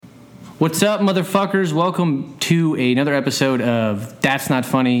What's up, motherfuckers? Welcome to another episode of That's Not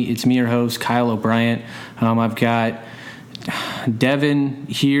Funny. It's me, your host, Kyle O'Brien. I've got Devin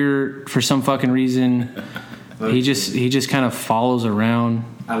here for some fucking reason. He just kind of follows around.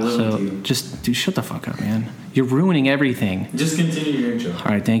 I live with you. Just shut the fuck up, man. You're ruining everything. Just continue your intro. All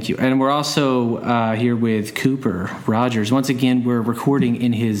right, thank you. And we're also here with Cooper Rogers. Once again, we're recording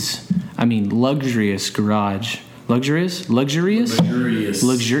in his, luxurious garage. Luxurious.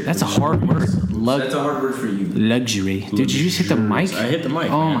 That's a hard word. That's a hard word for you. Luxury. Dude, did you just hit the mic? I hit the mic.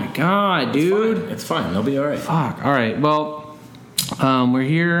 Oh man. my god, dude. It's fine. They'll be all right. Fuck. All right. Well, we're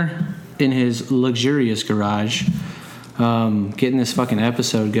here in his luxurious garage, getting this fucking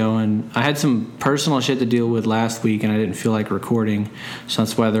episode going. I had some personal shit to deal with last week, and I didn't feel like recording, so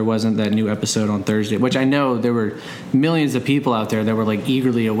that's why there wasn't that new episode on Thursday. Which I know there were millions of people out there that were like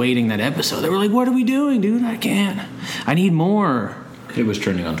eagerly awaiting that episode. They were like, "What are we doing, dude? I can't. I need more." It was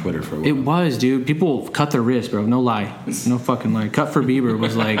trending on Twitter for a while. It was, dude. People cut their wrists, bro. No lie. No fucking lie. Cut for Bieber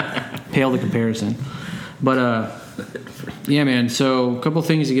was like pale to comparison. But, yeah, man. So, a couple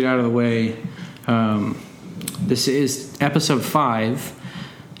things to get out of the way. This is episode 5.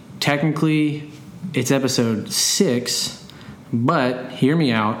 Technically, it's episode 6. But, hear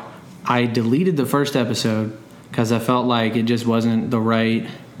me out. I deleted the first episode because I felt like it just wasn't the right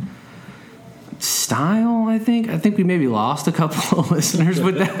style, I think. I think we maybe lost a couple of listeners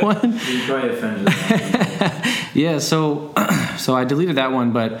with that one. You probably offended them. Yeah, so I deleted that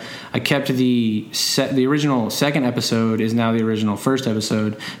one, but I kept the original second episode is now the original first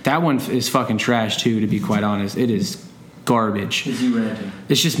episode. That one is fucking trash too, to be quite honest. It is garbage. Is you ranting?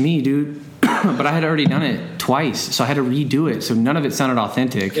 It's just me, dude. But I had already done it twice, so I had to redo it. So none of it sounded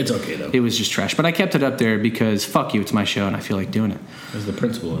authentic. It's okay, though. It was just trash. But I kept it up there because, fuck you, it's my show, and I feel like doing it. There's the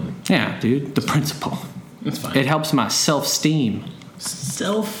principle in it. Yeah, dude, the principle. It's fine. It helps my self-esteem.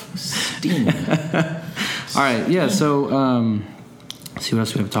 Self-esteem. All right, yeah, so let's see what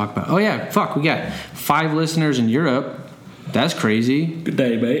else we have to talk about. Oh, yeah, fuck, we got 5 listeners in Europe. That's crazy. Good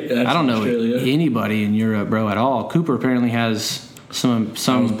day, mate. That's I don't know Australia. anybody in Europe, bro, at all. Cooper apparently has some.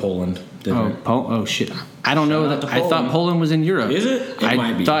 That was Poland. Oh shit! I don't know Shout that. out to I thought Poland. Poland was in Europe. Is it? It I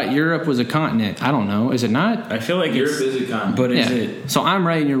might be. thought Europe was a continent. I don't know. Is it not? I feel like Europe it's... is a continent. But is Yeah. it... So I'm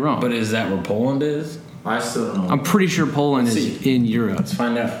right and you're wrong. But is that where Poland is? I still don't know. I'm pretty sure Poland is in Europe Let's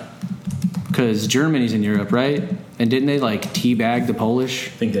find out. because Germany's in Europe, right? And didn't they like teabag the Polish?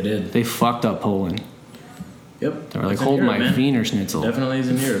 I think they did. They fucked up Poland. Yep. They were like, It's in hold Europe, my man. Wiener Schnitzel. Definitely is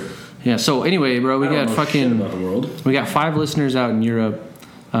in Europe. Yeah. So anyway, bro, we I don't got know shit fucking. about the world. We got 5 listeners out in Europe.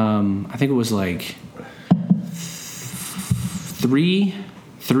 I think it was like 3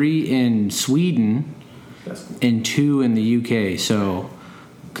 in Sweden That's cool. and 2 in the UK. So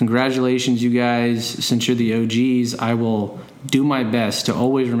congratulations, you guys. Since you're the OGs, I will do my best to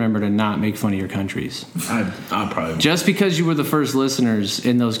always remember to not make fun of your countries. I'll probably... Just because you were the first listeners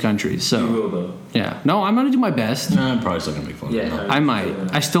in those countries. You So will, though. yeah. No, I'm going to do my best. Nah, I'm probably still going to make fun of Yeah. them. I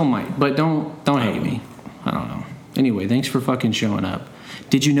might. I still might. But don't hate me. I don't know. Anyway, thanks for fucking showing up.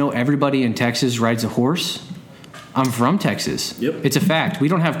 Did you know everybody in Texas rides a horse? I'm from Texas. Yep. It's a fact. We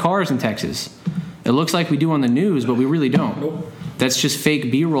don't have cars in Texas. It looks like we do on the news, but we really don't. Nope. That's just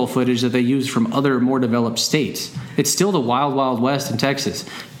fake B-roll footage that they use from other more developed states. It's still the wild, wild west in Texas.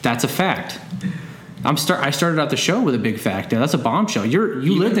 That's a fact. I started out the show with a big fact. That's a bombshell.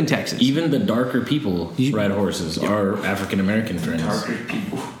 You lived in Texas. Even the darker people ride horses. Our African-American friends. Darker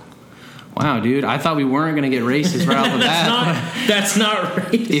people. Wow, dude. I thought we weren't going to get racist right off the bat. That's not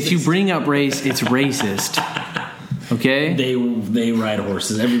racist. If you bring up race, it's racist. Okay? They ride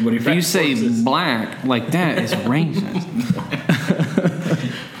horses. Everybody rides If you say horses. black like that, it's racist.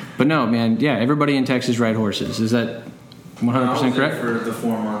 But no, man. Yeah, everybody in Texas ride horses. Is that 100% correct? For the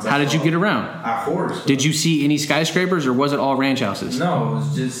 4 months. How did you get around? A horse. Did you see any skyscrapers, or was it all ranch houses? No, it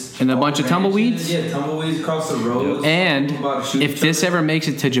was just... And a bunch of tumbleweeds? Yeah, tumbleweeds across the road. And About to shoot if each this other. ever makes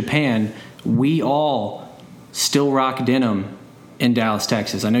it to Japan, we all still rock denim in Dallas,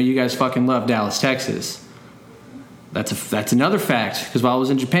 Texas. I know you guys fucking love Dallas, Texas. That's another fact. Because while I was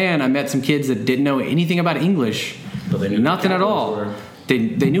in Japan, I met some kids that didn't know anything about English. But they knew who Nothing at Cowboys all. were.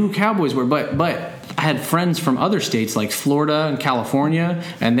 They knew who Cowboys were, but I had friends from other states like Florida and California,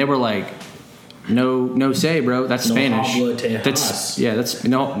 and they were like, "No say, bro. That's No Spanish. habla Tejas." That's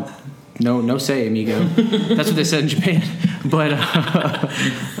no say, amigo." That's what they said in Japan. But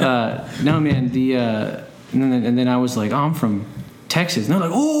no, man. And then I was like, "Oh, I'm from Texas." And they're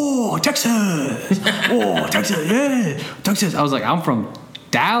like, "Oh, Texas! Oh, Texas! Yeah, Texas!" I was like, "I'm from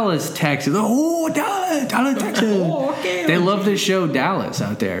Dallas, Texas. Oh, Dallas, Texas. Oh, okay. They love this show Dallas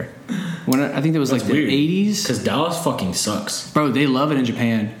out there. When I think it was That's like the weird. 80s. Because Dallas fucking sucks. Bro, they love it in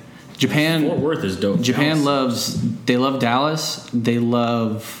Japan. Japan. Fort Worth is dope. Japan Dallas. they love Dallas. They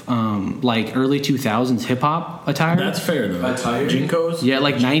love like early 2000s hip hop attire. That's fair though. Attire? Jinkos. Yeah,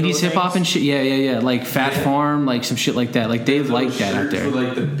 like Jinko 90s hip hop and things? shit. Yeah. Like Fat Yeah. Farm, like some shit like that. Like they like that out there. With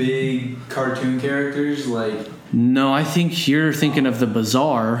like the big cartoon characters, like No, I think you're thinking of the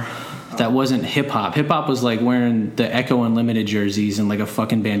Bazaar. That wasn't hip hop. Hip hop was like wearing the Echo Unlimited jerseys and like a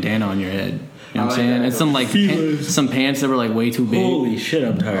fucking bandana on your head. You know what I'm I like saying? that. And some like some pants that were like way too big. Holy shit,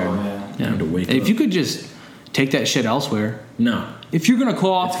 I'm tired. Oh, yeah. I need to wake If up. you could just take that shit elsewhere. No. If you're gonna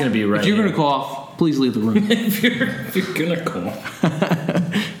cough, It's gonna be right If you're here. gonna cough, please leave the room. if you're gonna call.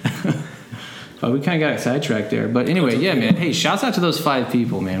 We kind of got sidetracked there, but anyway, yeah, man. Hey, shouts out to those 5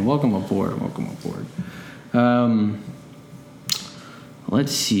 people, man. Welcome aboard.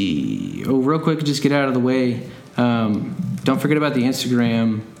 Let's see. Oh, real quick, just get out of the way. Don't forget about the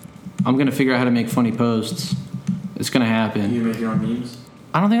Instagram. I'm gonna figure out how to make funny posts. It's gonna happen. you make your own memes.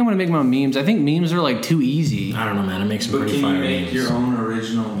 I don't think I'm gonna make my own memes. I think memes are like too easy. I don't know, man. It makes some But pretty can you fire make memes. your own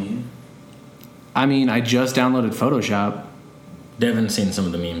original meme? I mean, I just downloaded Photoshop. Devin's seen some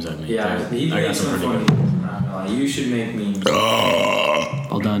of the memes I've made. Yeah, too. he I got makes some some pretty funny good. memes. I'm not gonna lie. You should make memes.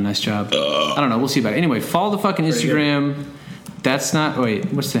 Well done, nice job. I don't know. We'll see about it. Anyway, follow the fucking Pretty good. Instagram. That's not. Wait,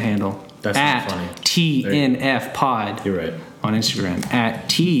 what's the handle? That's at not funny. TNF Pod You're right. on Instagram. At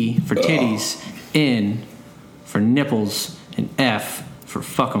T for titties, N for nipples, and F for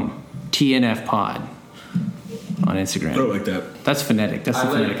fuck 'em. TNF Pod on Instagram. Throw it like that. That's phonetic. That's the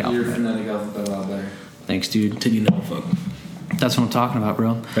I phonetic like your alphabet. phonetic alphabet a lot better. Thanks, dude. Titty nipple fuck. That's what I'm talking about,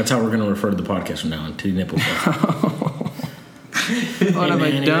 bro. That's how we're gonna refer to the podcast from now on. Titty nipple fuck. What am I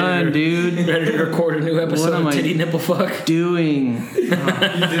man, done, dude? Ready to record a new episode am of I- Titty nipple fuck? Doing. You did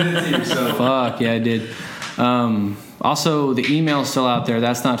it to yourself. Fuck, yeah, I did. Also, the email's still out there.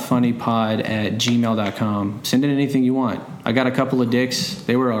 That's not funnypod@gmail.com. Send in anything you want. I got a couple of dicks.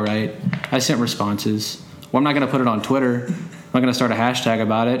 They were all right. I sent responses. Well, I'm not going to put it on Twitter. I'm not going to start a hashtag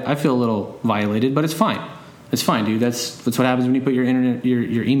about it. I feel a little violated, but it's fine. It's fine, dude. That's what happens when you put your internet,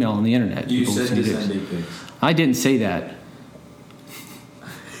 your email on the internet. You People said send to dicks. send dick pics. I didn't say that.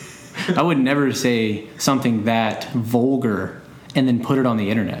 I would never say something that vulgar and then put it on the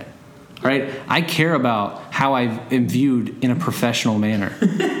internet. All right? I care about how I am viewed in a professional manner.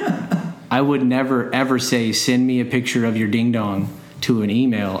 I would never ever say send me a picture of your ding dong to an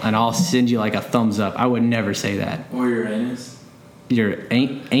email and I'll send you like a thumbs up. I would never say that. Or your anus. Your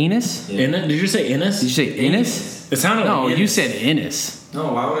anus? Yeah. Did you say Innis? Did you say inus? It sounded No, like you Innis. said inus.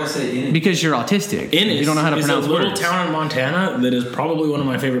 No, why would I say anus? Because you're autistic. Innis. You don't know how to It's pronounce a little words. town in Montana that is probably one of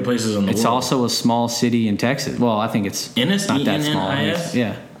my favorite places in the It's world. also a small city in Texas. Well, I think it's Innis? not that small. E-N-N-I-S?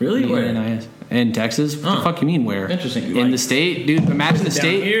 Yeah. Really? Where? E-N-N-I-S. In Texas? What the Huh. fuck you mean where? Interesting. In Like- the state? Dude, imagine the down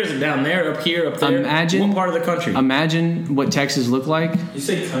state. here, is it down there, up here, up there? Imagine- What part of the country? Imagine what Texas looked like. You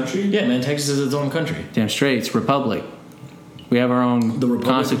say country? Yeah, man, Texas is its own country. Damn straight. It's republic. We have our own The Republic of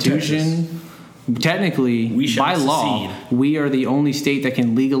constitution. Technically, We shall by law, secede. we are the only state that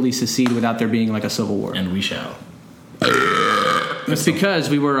can legally secede without there being like a civil war. And we shall. It's because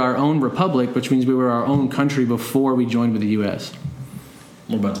we were our own republic, which means we were our own country before we joined with the U.S.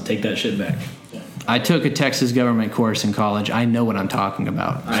 We're about to take that shit back. I took a Texas government course in college. I know what I'm talking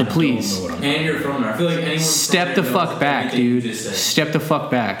about. So please, Don't know what And you're from there. I feel like anyone step from the there fuck knows back, everything you dude. just said. Step the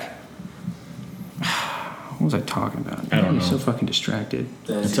fuck back. What was I talking about? I don't I'm know. so fucking distracted.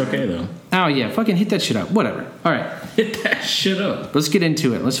 It's okay, though. Oh, yeah. Fucking hit that shit up. Whatever. All right. Hit that shit up. Let's get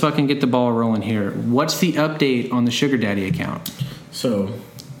into it. Let's fucking get the ball rolling here. What's the update on the Sugar Daddy account? So,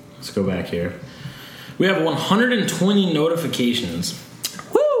 let's go back here. We have 120 notifications.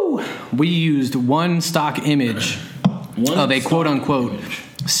 Woo! We used one stock image One of a stock quote unquote image.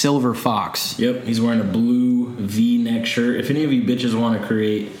 silver fox. Yep, he's wearing a blue V-neck shirt. If any of you bitches want to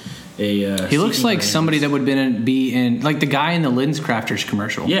create a, He looks CC like brand, somebody that would be in like the guy in the Lens Crafters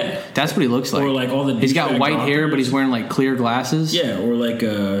commercial. Yeah. That's what he looks like. Or like all the He's got douchebag white hair, doctors. but he's wearing like clear glasses. Yeah, or like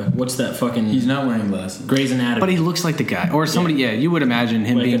what's that fucking He's not wearing glasses. Grey's Anatomy? But he looks like the guy, or somebody. Yeah, you would imagine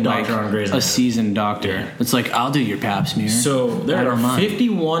him Like a being doctor like on Grey's a Anatomy. seasoned doctor. Yeah. It's like I'll do your pap smear. So I there don't are mind.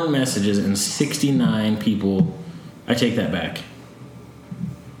 51 messages and 69 people. I take that back.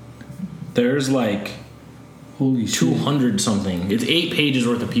 There's like Holy 200 something. It's 8 pages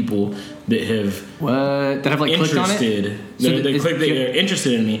worth of people that have What? That have like clicked on it. interested. So They is- click. They're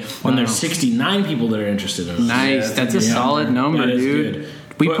interested in me. When Wow. there's 69 people that are interested in me. Nice. Yeah, that's a yeah. solid number, That is dude. good.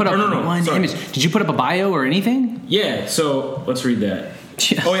 We But- put up no, one sorry. image. Did you put up a bio or anything? Yeah. So let's read that.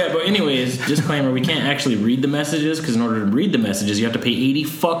 Yeah. Oh yeah, but anyways, disclaimer: we can't actually read the messages because in order to read the messages, you have to pay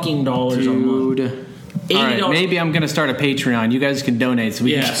 $80 a month. Dude. All right, $80. maybe I'm gonna start a Patreon. You guys can donate. So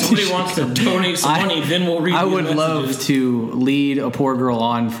we Yeah, can if somebody wants to donate some money, then we'll read I these would love messages. to lead a poor girl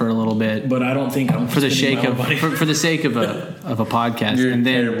on for a little bit, But I don't think I'm for the spending sake my of money. for the sake of a podcast, You're a and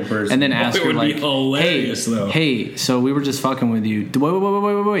then terrible person. and then ask It her would be like, hilarious, hey, though. hey, so we were just fucking with you.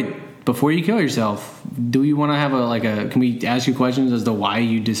 Wait. Before you kill yourself, do you want to have a? Can we ask you questions as to why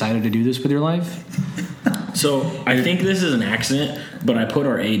you decided to do this with your life? So I think this is an accident, but I put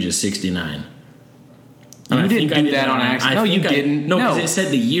our age as 69. You I didn't think I do did that on accident. No, you didn't. No, because No. it said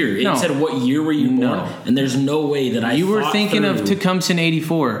the year. It No. said what year were you born, No. and there's no way that I. You were thought thinking of through- Tecumseh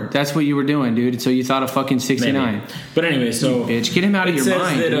 84. That's what you were doing, dude. So you thought of fucking 69. Maybe. But anyway, so Bitch, get him out of it your says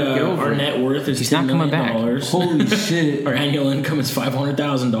mind. that dude. Get over our it. net worth is He's $10 not coming million. back. Holy shit. Our annual income is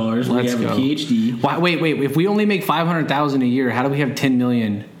 $500,000. We Let's have go. a PhD. Why, wait. If we only make 500,000 a year, how do we have 10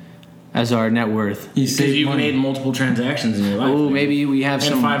 million as our net worth? He Because saved you've money. made multiple transactions in your life. Oh, man. maybe we have And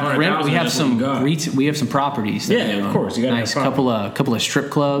some 500,000, rent. We have that's what some you got. we have some properties. that Yeah, we of own. course, you gotta nice have couple of strip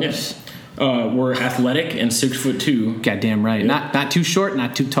clubs. Yes. We're athletic and 6'2". Goddamn right. Not too short,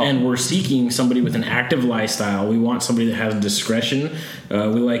 not too tall. And we're seeking somebody with an active lifestyle. We want somebody that has discretion. We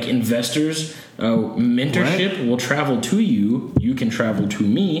like investors. Mentorship. We'll travel to you. You can travel to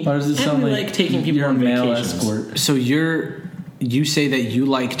me. Why does it And sound we like taking people you're a on male vacations? escort? So you say that you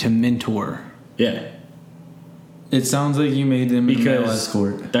like to mentor. Yeah, It sounds like you made them a male because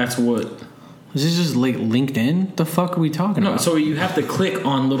escort. that's what. Is this just like LinkedIn? The fuck are we talking No, about? so you have to click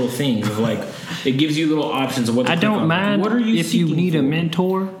on little things of like it gives you little options of what. To I click don't on. mind What are you if you seeking need a for?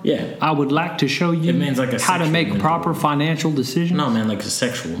 mentor. Yeah. I would like to show you It means like a how to sexual make mentor. proper financial decisions. No, man, like a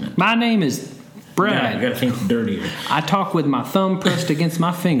sexual man. My name is Brad. Yeah, you gotta think dirtier. I talk with my thumb pressed against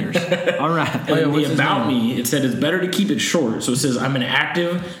my fingers. All right. And in what's the his about name? me, it said it's better to keep it short. So it says, I'm an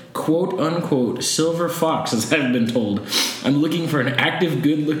active, quote unquote, silver fox, as I've been told. I'm looking for an active,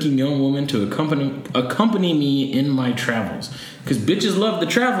 good looking young woman to accompany me in my travels. Because bitches love to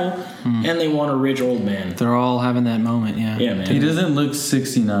travel and they want a rich old man. They're all having that moment, yeah. Yeah, man. He doesn't look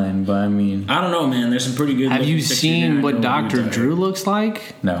 69, but I mean, I don't know, man. There's some pretty good. Have you looking seen 69 what old Dr. dudes out Drew looks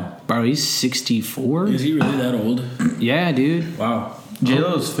like? no. Bro, he's 64. there. Is he really that old? Yeah, dude. Wow.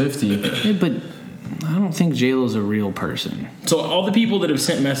 J-Lo's 50. Yeah, but I don't think J-Lo's a real person. So all the people that have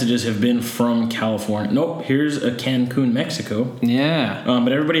sent messages have been from California. Nope, here's a Cancun, Mexico. Yeah.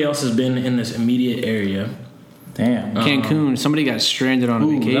 But everybody else has been in this immediate area. Damn. Cancun, somebody got stranded on a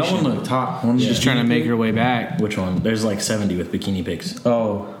Ooh, vacation. that one looked hot. One She's trying to make her way back. Which one? There's like 70 with bikini pics.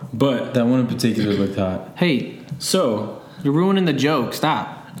 Oh, But that one in particular looked hot. Hey, so you're ruining the joke.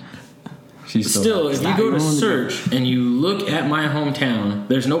 Stop. She's still, if you Stop. go to You're on the- search and you look at my hometown,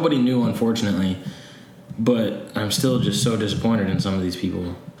 there's nobody new, unfortunately. But I'm still just so disappointed in some of these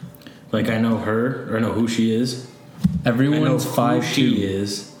people. Like I know her, or I know who she is. I know Everyone's who 5'2". she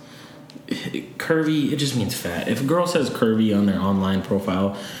is. Curvy, it just means fat. If a girl says curvy on their online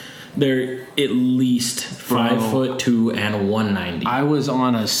profile, they're at least 5'2" and 190. I was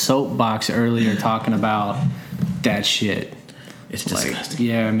on a soapbox earlier talking about that shit. It's Like, disgusting.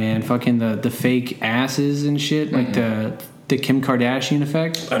 yeah, man, fucking the fake asses and shit, like the Kim Kardashian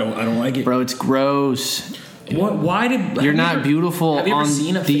effect. I don't like it. Bro, it's gross. What? Why did You're not beautiful have you ever on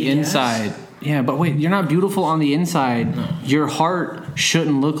seen a the fake inside. ass? Yeah, but wait, you're not beautiful on the inside. Your heart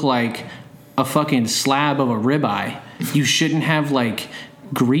shouldn't look like a fucking slab of a ribeye. You shouldn't have like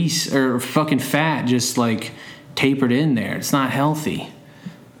grease or fucking fat just like tapered in there. It's not healthy.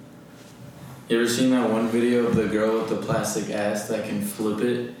 You ever seen that one video of the girl with the plastic ass that can flip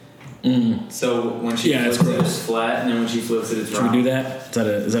it? So when she Yeah, it's flips it, gross. it's flat, and then when she flips it, it's Should round. we do that?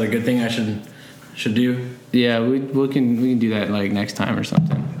 Is that a good thing I should do? Yeah, we can do that like next time or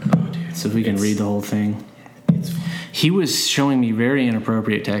something. Oh, dude. So we can read the whole thing. He was showing me very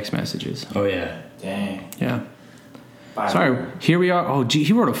inappropriate text messages. Oh yeah. Dang. Yeah. Bye. Sorry, here we are. Oh, gee,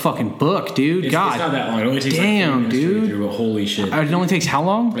 he wrote a fucking book, dude. It's God. not that long. It only takes Damn, like 3 minutes to read dude. through, but holy shit. It only takes how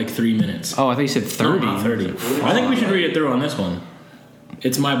long? Like 3 minutes. Oh, I thought you said 30. No, not 30. I think we should read it through on this one.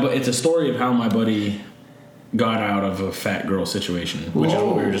 It's a story of how my buddy got out of a fat girl situation, which is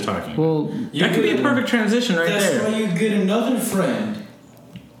what we were just talking about. Well, That could be a perfect transition right That's there. why you get another friend.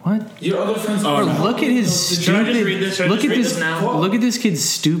 what? Your other friends. Oh, are no. Look at his Should I stupid. just read this? Should I look just at read this. this now? Look at this kid's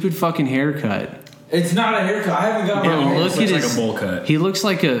stupid fucking haircut. It's not a haircut. I haven't got It my Bro, hair. almost look at looks his. like a bowl cut. He looks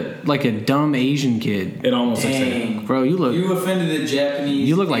like a dumb Asian kid. It almost looks like it. Dang. Bro, you look. You offended the Japanese.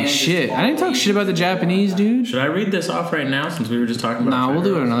 You look like and shit. the I didn't talk shit about the Japanese, dude. Should I read this off right now since we were just talking about Nah, fat we'll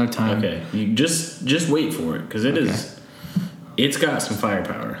do it girls? another time. Okay. You just wait for it because it's got some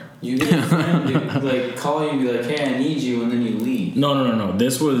firepower. You get a friend to like call you and be like, "Hey, I need you," and then you leave. No.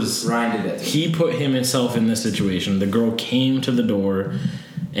 This was Ryan did that. he put himself in this situation. The girl came to the door,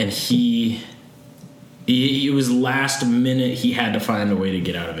 and he It was last minute. He had to find a way to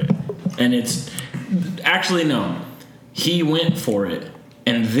get out of it. And it's... Actually, no. He went for it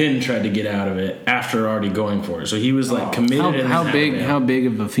and then tried to get out of it after already going for it. So he was like committed. How big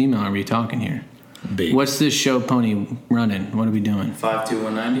of a female are we talking here? Big. What's this show pony running? What are we doing? 5'2",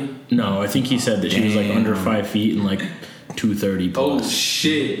 190. No, I think he said that she was like under 5 feet and like 230 plus. Oh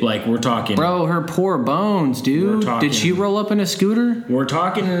shit! Like we're talking, bro. Her poor bones, dude. Did she roll up in a scooter? We're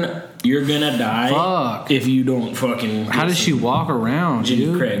talking. You're gonna die. Fuck. If you don't fucking. How does she walk around, Jenny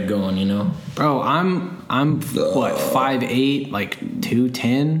dude? Craig going, you know. Bro, I'm what 5'8", like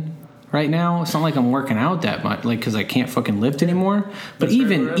 210 right now. It's not like I'm working out that much, like because I can't fucking lift anymore. But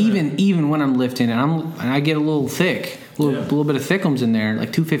even when I'm lifting and I get a little thick, a little bit of thickums in there,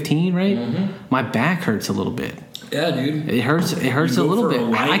 like 215, right? Mm-hmm. My back hurts a little bit. Yeah, dude. It hurts a little bit.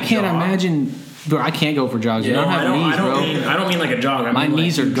 I can't imagine. Bro, I can't go for jogs. Yeah, I don't mean like a jog. My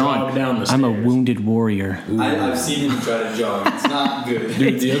knees are gone. I'm a wounded warrior. I've seen him try to jog. It's not good.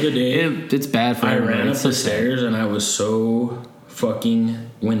 Dude, the other day, it's bad for everyone. I ran up the stairs and I was so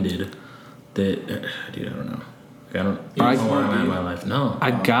fucking winded that, dude, I don't know. I don't know where I'm at in my life. No. I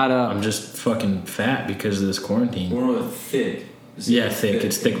got up. I'm just fucking fat because of this quarantine. We're thick. Yeah, thick.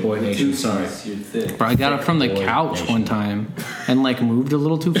 It's thick boy nation. Sorry. You're thick. Bro, I got up from the couch one time and like moved a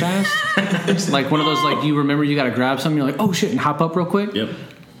little too fast. Like one of those like you remember you got to grab something. You're like, oh shit, and hop up real quick. Yep,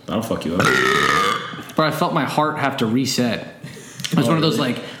 that'll fuck you up. Bro, I felt my heart have to reset. It was one of those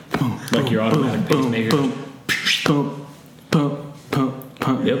like, boom, like your automatic pacemaker. Boom, boom, boom,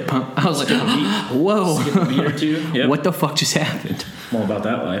 boom. Yep. Pump. I was like, whoa. Skip a beat or two. Yep. What the fuck just happened? I'm all about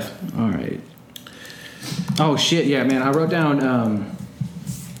that life. All right. Oh shit, yeah, man. I wrote down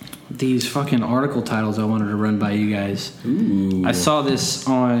these fucking article titles I wanted to run by you guys. Ooh. I saw this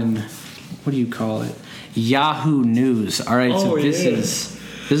on, what do you call it? Yahoo News. All right, so this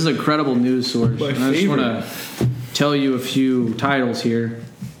is a credible news source. And I just want to tell you a few titles here.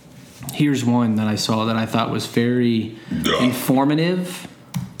 Here's one that I saw that I thought was very informative,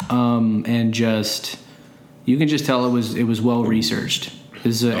 and just you can just tell it was well researched.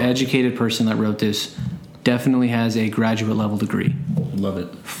 This is an educated person that wrote this. Definitely has a graduate level degree. Love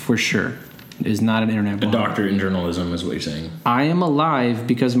it. For sure. Is not an internet blogger. A doctor in journalism is what you're saying. I am alive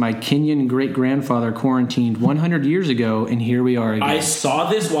because my Kenyan great-grandfather quarantined 100 years ago, and here we are again. I saw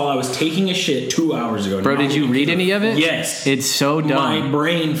this while I was taking a shit 2 hours ago. Bro, did you read any of it? Yes. It's so dumb. My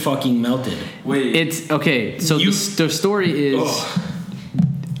brain fucking melted. Wait. It's, okay, so the story is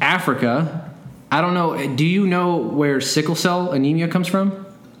Africa. I don't know. Do you know where sickle cell anemia comes from?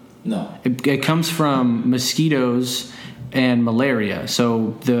 No. It comes from mosquitoes and malaria.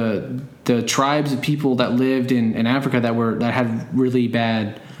 So the tribes of people that lived in Africa that had really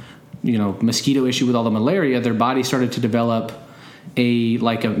bad, mosquito issue with all the malaria, their body started to develop a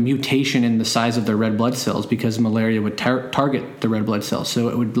mutation in the size of their red blood cells because malaria would target the red blood cells. So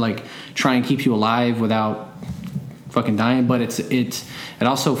it would try and keep you alive without fucking dying, but it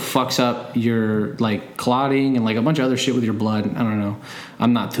also fucks up your clotting and a bunch of other shit with your blood. I don't know.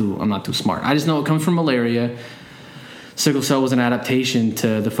 I'm not too smart. I just know it comes from malaria. Sickle cell was an adaptation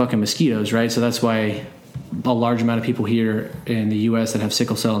to the fucking mosquitoes, right? So that's why a large amount of people here in the U.S. that have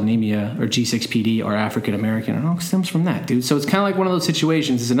sickle cell anemia or G6PD are African American. And it stems from that, dude. So it's kind of like one of those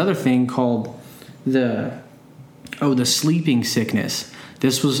situations. There's another thing called the sleeping sickness.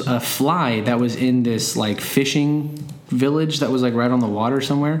 This was a fly that was in this fishing village that was right on the water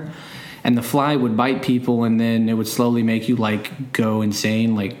somewhere. And the fly would bite people, and then it would slowly make you go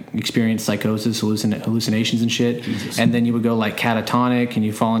insane, experience psychosis, hallucinations and shit. Jesus. And then you would go catatonic, and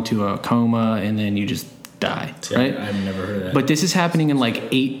you fall into a coma, and then you just die. See, right? I've never heard of that. But this is happening in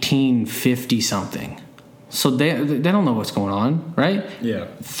 1850 something. So they don't know what's going on, right? Yeah.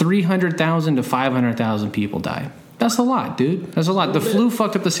 300,000 to 500,000 people die. That's a lot, dude. That's a lot. The flu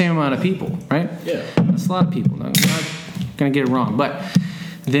fucked up the same amount of people, right? Yeah. That's a lot of people. I'm not gonna get it wrong, but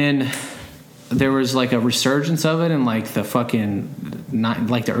then there was a resurgence of it in the fucking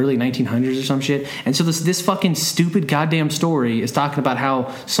the early 1900s or some shit. And so this fucking stupid goddamn story is talking about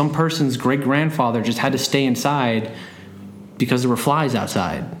how some person's great grandfather just had to stay inside because there were flies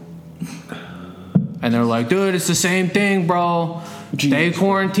outside. And they're like, dude, it's the same thing, bro. They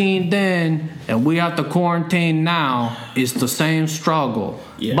quarantined then, and we have to quarantine now. It's the same struggle.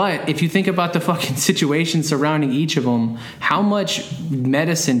 Yeah. But if you think about the fucking situation surrounding each of them, how much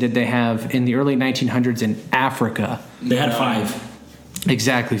medicine did they have in the early 1900s in Africa? They had 5.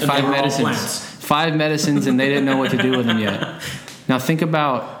 Exactly, and 5 medicines. 5 medicines, and they didn't know what to do with them yet. Now think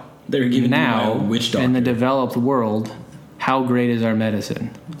about now in the developed world. How great is our medicine?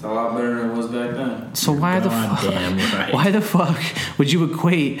 It's a lot better than it was back then. So why the fuck would you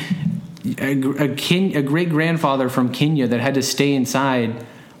equate a great grandfather from Kenya that had to stay inside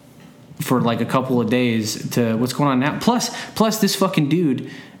for like a couple of days to what's going on now. Plus this fucking dude,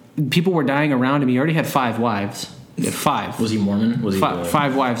 people were dying around him. He already had 5 wives. He had 5. Was he Mormon? Was he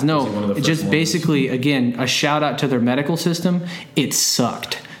 5 wives? No, just Mormons? basically, again, a shout out to their medical system. It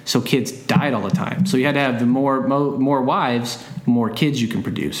sucked. So kids died all the time. So you had to have the more wives, more kids you can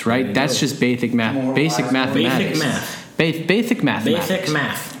produce, right? That's just basic math. Basic mathematics. Basic math.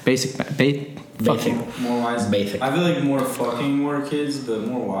 More wives. Basic. I feel like more fucking more kids, but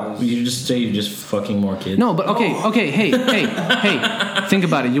more wives. You just say you're just fucking more kids. No, but okay. Hey. Think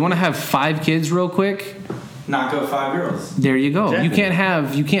about it. You want to have 5 kids real quick? Knock out 5 girls. There you go.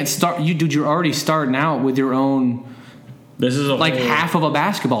 Exactly. You can't start. You're already starting out with your own. This is like half of a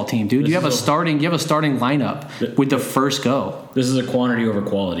basketball team, dude. You have a starting lineup with the first go. This is a quantity over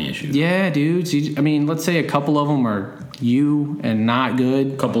quality issue. Yeah, dude. So let's say a couple of them are you and not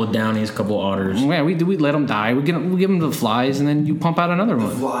good. A couple of downies, a couple of otters. Yeah, we let them die. We give them the flies, and then you pump out another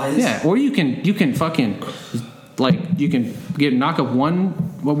one. Flies. Yeah, or you can fucking knock up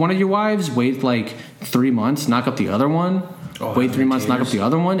one of your wives, wait like 3 months, knock up the other one, wait 3 months, knock up the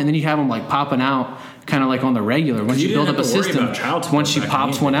other one, and then you have them like popping out. Kind of like on the regular. Once you build up a system, once she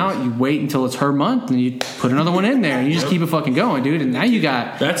pops one out, you wait until it's her month, and you put another one in there, and you just keep it fucking going, dude. And now you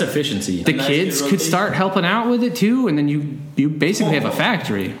got that's efficiency. The kids could start helping out with it too, and then you basically have a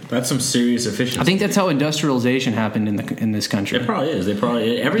factory. That's some serious efficiency. I think that's how industrialization happened in this country. It probably is.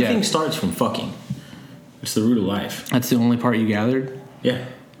 Everything starts from fucking. It's the root of life. That's the only part you gathered? Yeah.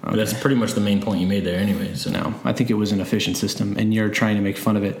 Okay. That's pretty much the main point you made there anyway. So. No, I think it was an efficient system, and you're trying to make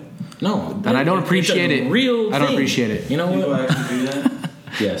fun of it. No. And I don't appreciate it. Real I don't appreciate it. You know People what? actually do that?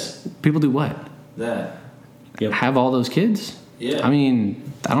 Yes. People do what? That. Yep. Have all those kids? Yeah. I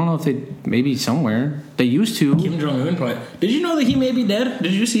mean, I don't know if they... Maybe somewhere. They used to. Kim Jong-un probably... Did you know that he may be dead?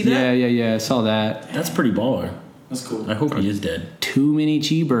 Did you see that? Yeah. I saw that. That's pretty baller. That's cool. I hope he is dead. Too many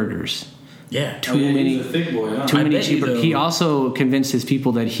cheeseburgers. Yeah. Too many. He's a thick boy, huh? Too many bet you, cheeseburgers. though. He also convinced his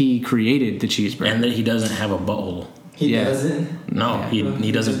people that he created the cheeseburger. And that he doesn't have a butthole. He Yeah. doesn't. No, Yeah.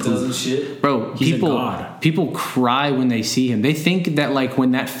 he doesn't Just poop. doesn't shit. Bro, He's a god. people cry when they see him. They think that like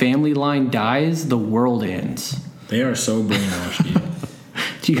when that family line dies, the world ends. They are so brainwashed, dude.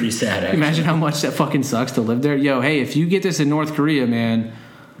 Do you Pretty sad, actually. Imagine how much that fucking sucks to live there. Yo, hey, if you get this in North Korea, man,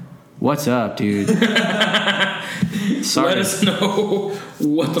 what's up, dude? Sorry. Let us know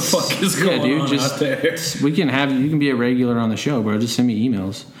what the fuck is going on out there. We can have you can be a regular on the show, bro. Just send me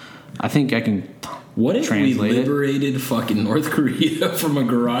emails. I think I can. What if translate we it. liberated fucking North Korea from a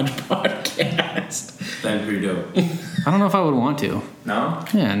garage podcast? That'd be pretty dope. I don't know if I would want to. No?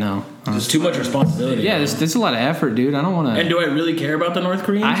 Yeah, no. It's too much responsibility. Yeah, there's a lot of effort, dude. I don't want to. And do I really care about the North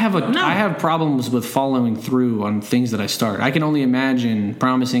Koreans? I have No. I have problems with following through on things that I start. I can only imagine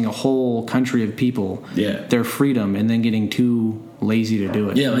promising a whole country of people their freedom and then getting too lazy to do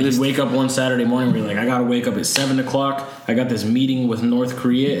it. Yeah, like you wake up one Saturday morning where you're like, I gotta wake up at 7 o'clock. I got this meeting with North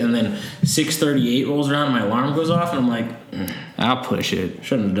Korea, and then 6:38 rolls around and my alarm goes off, and I'm like, I'll push it.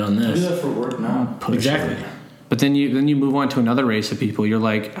 shouldn't have done I do this. that for work now. Push Exactly. it. But then you move on to another race of people. You're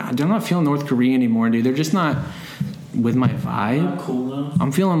like, I'm not feeling North Korea anymore, dude. They're just not with my vibe. Not cool though.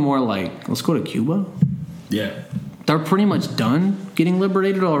 I'm feeling more like, let's go to Cuba. Yeah. They're pretty much done getting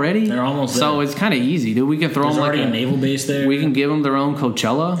liberated already. They're almost so there. it's kind of easy, dude. We can throw There's them like already a naval base there. We can give them their own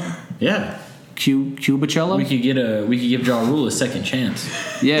Coachella, Yeah. Cubachella. We could give Ja Rule a second chance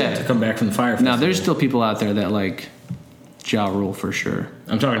to Yeah. come back from the Fire Festival. Now there's still people out there that like Ja Rule for sure.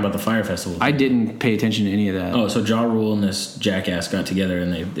 I'm talking about the Fire Festival. I didn't pay attention to any of that. Oh, so Ja Rule and this jackass got together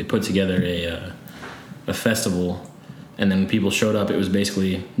and they put together a festival, and then people showed up. It was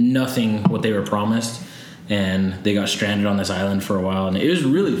basically nothing what they were promised, and they got stranded on this island for a while, and it was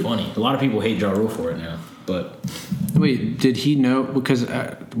really funny. A lot of people hate Ja Rule for it now, but Wait, did he know? Because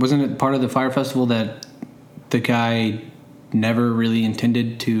wasn't it part of the Fire Festival that the guy never really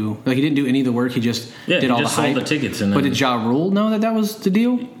intended to, like, he didn't do any of the work, he just did all just the hype? sold the tickets. And But then, did Ja Rule know that was the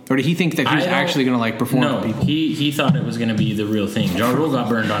deal? Or did he think that he was actually going to, like, perform No, for people? he thought it was going to be the real thing. Ja Rule got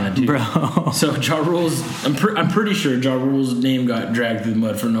burned on it too. Bro. So Ja Rule's, I'm pretty sure Ja Rule's name got dragged through the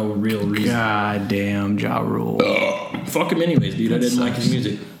mud for no real reason. God damn, Ja Rule. Fuck him anyways, dude. I didn't like his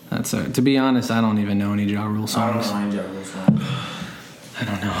music. That's to be honest, I don't even know any Ja Rule I songs. don't mind Ja Rule songs. I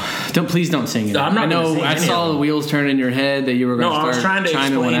don't know. Please don't sing it. I'm not I know. gonna sing I any saw of the them. wheels turn in your head that you were going No, I was to start trying to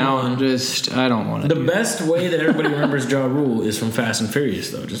chiming one explain out. one. Just I don't want to. The best way that everybody remembers Ja Rule is from Fast and Furious,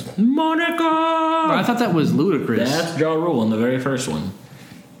 though. Just Monica. I thought that was ludicrous. That's Ja Rule in the very first one.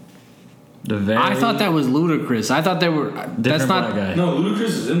 I thought that was Ludacris. I thought they were. That's not. Black guy. No, Ludacris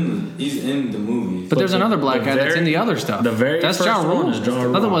is he's in the movie. But there's another black guy that's in the other stuff. The very that's first Ja Rule. one is Ja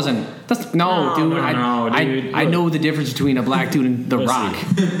Rule. Other wasn't. That's no, dude. I know the difference between a black dude and The Rock.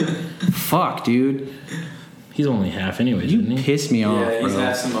 Fuck, dude. He's only half anyways, isn't You he? piss me off, Yeah, he's bro.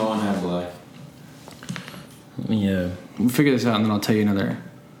 half Samoan, half black. Yeah. We'll figure this out, and then I'll tell you another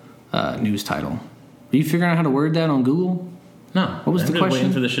news title. Are you figuring out how to word that on Google? No. What was I'm the just question?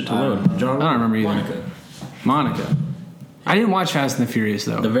 waiting for the shit to load. I don't remember either. Monica. I didn't watch Fast and the Furious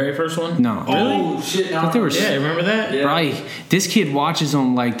though. The very first one? No. Oh shit! I thought they were. Yeah, remember that? Yeah. Right. This kid watches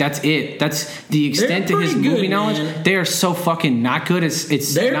them like that's it. That's the extent They're to his pretty movie good, knowledge. man. They are so fucking not good. It's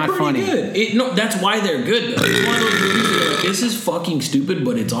They're not pretty funny. good. No, that's why they're good. Though. It's one of those movies where like, this is fucking stupid,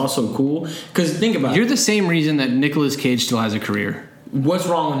 but it's also cool. Because think about You're it. the same reason that Nicolas Cage still has a career. What's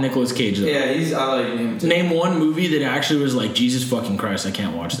wrong with Nicolas Cage, though? Yeah, I like him too. Name one movie that actually was like, Jesus fucking Christ, I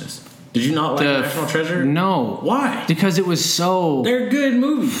can't watch this. Did you not like National Treasure? No. Why? Because it was so They're good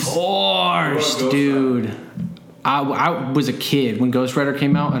movies. forced, Ghost dude. I was a kid when Ghost Rider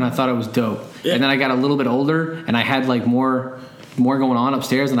came out, and I thought it was dope. Yeah. And then I got a little bit older, and I had like more going on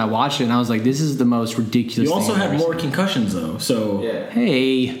upstairs, and I watched it, and I was like, "This is the most ridiculous." You also thing I've had ever more concussions, though. So Yeah. seen.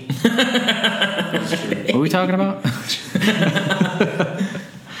 Hey, what are we talking about?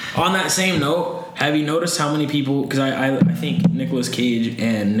 on that same note, have you noticed how many people? Because I think Nicolas Cage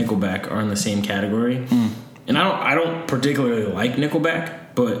and Nickelback are in the same category, and I don't particularly like Nickelback,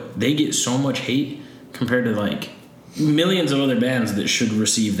 but they get so much hate compared to like millions of other bands that should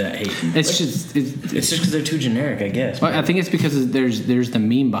receive that hate. It's just. It's just because they're too generic, I guess. I think it's because there's the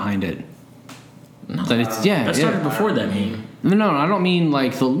meme behind it. That it's That started before that meme. No, I don't mean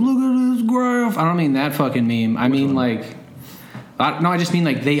like the look at this graph. I don't mean that fucking meme. I mean like. I just mean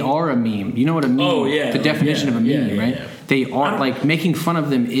like they are a meme. You know what a meme? Oh, yeah. The definition of a meme, right? Yeah. They are like making fun of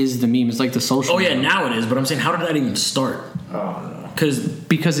them is the meme. It's like the social. Oh yeah, meme. now it is. But I'm saying, how did that even start?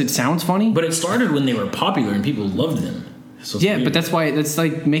 Because it sounds funny. But it started when they were popular and people loved them. So it's Yeah, weird. but that's why that's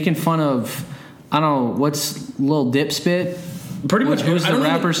like making fun of. I don't know what's Lil Dip Spit. pretty much. Who's I the don't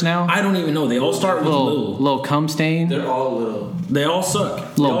rappers even, now? I don't even know. They all start with Lil. Lil Cum Stain. They're all little. They all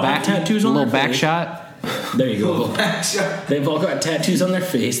suck. They Lil all back have tattoos on Lil their face. Backshot. There you go. Backshot. They've all got tattoos on their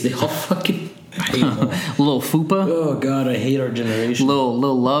face. They all fucking. I hate them. Lil Fupa. Oh god, I hate our generation. Lil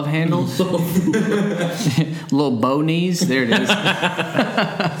Love Handles. Lil Bow Knees. There it is.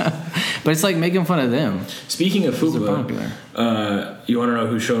 But it's like making fun of them. Speaking of They're Fupa, popular. you want to know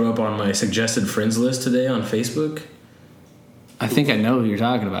who showed up on my suggested friends list today on Facebook? I think I know who you're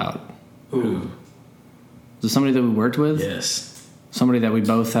talking about. Who? Is it somebody that we worked with? Yes. Somebody that we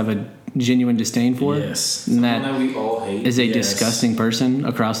both have a genuine disdain for? Yes. And Someone that that we all hate. is a Yes. disgusting person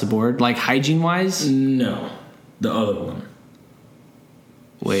across the board. Like hygiene wise? No, the other one.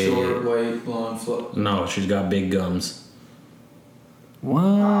 Wait. Short, white, blonde, flow. No, she's got big gums. What?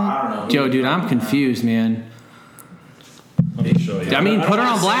 I don't know. Yo, dude, I'm confused, man. Let me show you. I mean, put her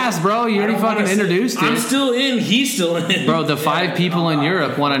on blast, bro. You already fucking introduced I'm it. still in. He's still in. Bro, the 5 people in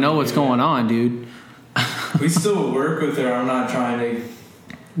Europe want to know what's going on, dude. We still work with her. I'm not trying to.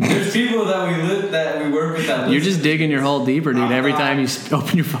 There's people that we work with that. You're just digging your hole deeper, dude, every I'm time you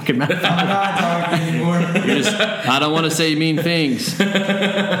open your fucking mouth. I'm not talking anymore. I don't want to say mean things.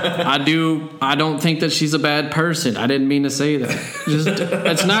 I don't think that she's a bad person. I didn't mean to say that.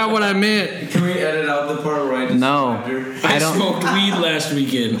 That's not what I meant. Can we edit out the part where I just No. described her? I I don't- smoked weed last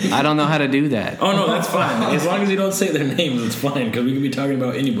weekend. I don't know how to do that. Oh no, that's fine. As long as you don't say their names, it's fine because we could be talking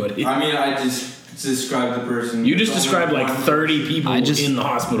about anybody. I mean, I just described the person. You just described like 30 people in the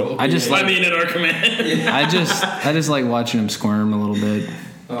hospital. I just like- in our command. I just like watching him squirm a little bit.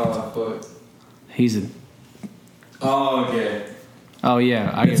 Oh, fuck. He's a. Oh, okay. Oh yeah,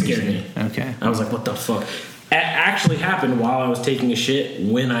 I It get what you're scared me. saying. Okay. I was like, what the fuck? It actually happened while I was taking a shit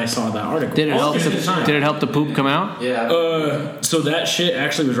when I saw that article. Did it All help? at the time. Did it help the poop come out? Yeah. So that shit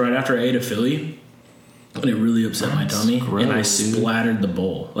actually was right after I ate a Philly. And it really upset my tummy. gross, and I dude. splattered the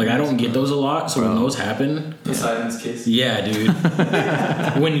bowl. Like, I don't get those a lot, so when those happen. Poseidon's kiss. Yeah, dude.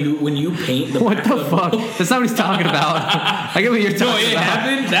 when you paint the What back the of fuck? That's not what he's talking about. I get what you're talking No, it about.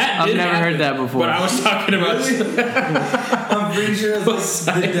 happened. That I've did never happen. heard that before. But I was talking about. I'm pretty sure it's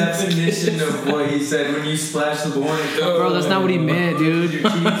like the definition of what he said when you splash the bowl. Bro, that's not what he meant, dude.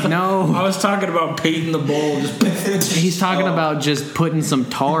 No. I was talking about painting the bowl, just He's talking about just putting some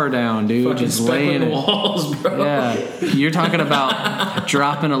tar down, dude. fucking Just speckling laying the it. walls, bro. Yeah. You're talking about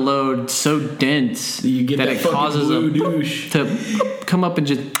dropping a load so dense You get that it fucking causes blue a douche. to come up and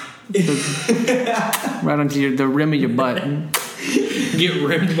just right onto the rim of your butt. Get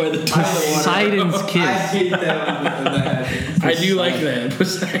rimmed by the Poseidon's I kiss. hate that when that happens. I do like that.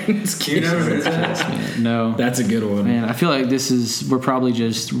 Poseidon's You kiss. never heard that? No. That's a good one. Man, I feel like we're probably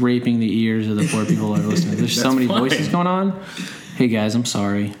just raping the ears of the poor people that are listening. There's so That's many fine. voices going on. Hey guys, I'm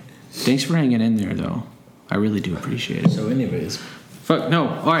sorry. Thanks for hanging in there though. I really do appreciate it. So, anyways, Fuck, no.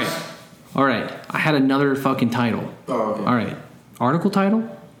 All right. I had another fucking title. Oh, okay. All right. Article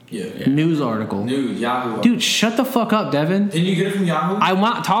title? Yeah. News article. Dude, Yahoo. Dude, shut the fuck up, Devin. Didn't you get it from Yahoo? I'm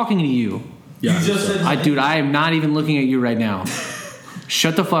not talking to you. You just said. Dude, I am not even looking at you right now.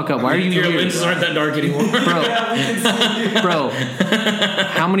 Shut the fuck up. Why are you your here? lenses aren't that dark anymore. Bro,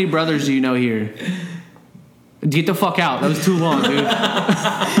 how many brothers do you know here? Get the fuck out. That was too long, dude.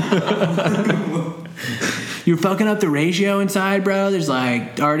 You're fucking up the ratio inside, bro. There's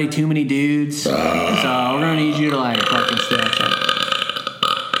like already too many dudes. So we're gonna need you to like fucking stay outside.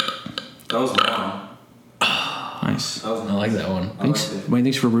 That was long. Nice. That was I like that one. Thanks. liked it. Wait,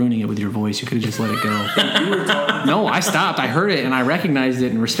 thanks for ruining it with your voice. You could have just let it go. You were talking. No, I stopped. I heard it and I recognized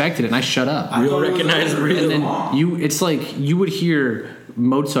it and respected it and I shut up. I Real thought it was recognized over. real. And then Long. it's like you would hear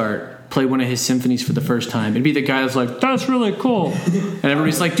Mozart play one of his symphonies for the first time. It'd be the guy that's like, "That's really cool," and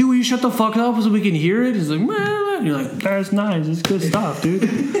everybody's like, "Dude, will you shut the fuck up so we can hear it?" He's like, "Man," and you're like, "That's nice. It's good stuff, dude."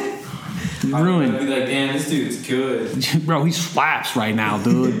 I'd Ruined, be like, damn, this dude's good. bro. He slaps right now,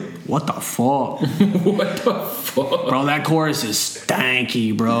 dude. What the fuck, What the fuck? bro? That chorus is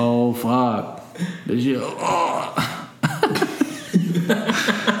stanky, bro. Fuck. This shit- oh.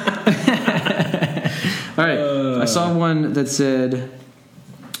 All right, I saw one that said,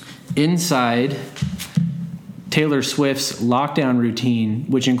 "Inside Taylor Swift's lockdown routine,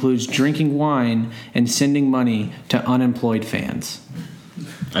 which includes drinking wine and sending money to unemployed fans."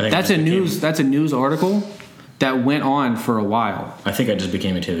 I think That's a news article that went on for a while. I think I just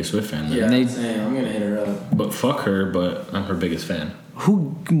became a Taylor Swift fan. Then. Yeah, they- I'm saying, I'm gonna hit her up. But fuck her. But I'm her biggest fan.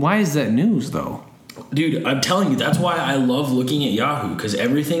 Why is that news though? Dude, I'm telling you, that's why I love looking at Yahoo, because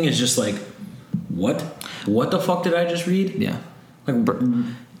everything is just like, what? What the fuck did I just read? Yeah. Like,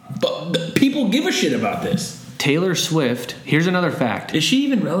 but people give a shit about this. Taylor Swift, here's another fact. Is she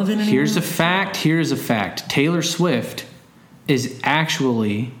even relevant anymore? Here's a fact. Taylor Swift is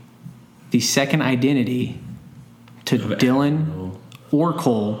actually the second identity to Dylan or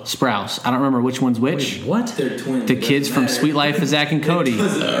Cole Sprouse. I don't remember which one's which. Wait, what? They're twins. The kids from Sweet Life of Zack and Cody.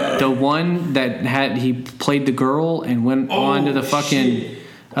 The one that he played the girl and went on to the fucking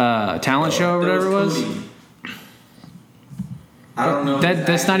talent show or whatever it was. Cody. I don't know.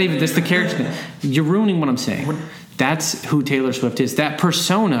 That's not even. That's the character. You're ruining what I'm saying. That's who Taylor Swift is. That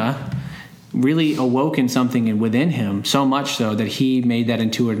persona really awoken something within him so much so that he made that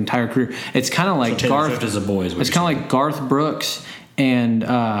into an entire career. It's kind of like Taylor Garth. Swift is a boy. Is what It's you're kind of saying. like Garth Brooks and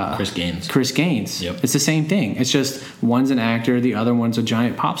Chris Gaines. Yep. Yep. It's the same thing. It's just one's an actor, the other one's a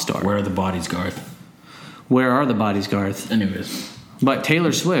giant pop star. Where are the bodies, Garth? Where are the bodies, Garth? Anyways, But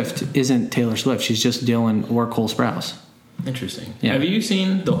Taylor Swift isn't Taylor Swift. She's just Dylan or Cole Sprouse. interesting. Yeah. Have you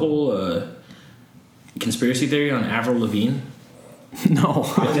seen the whole conspiracy theory on Avril Lavigne? No.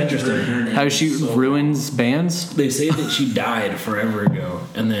 It's interesting. How she ruins bands? They say that she died forever ago,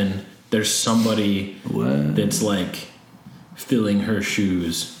 and then there's somebody What? that's like filling her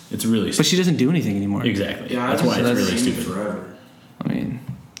shoes. It's really But she doesn't do anything anymore. exactly. Yeah, That's why it's that's- really stupid. Forever. I mean,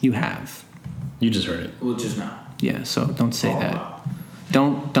 you have. You just heard it. Well, just now. Yeah, so don't say that. Wow.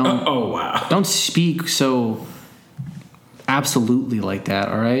 Don't Oh wow. don't speak so absolutely like that,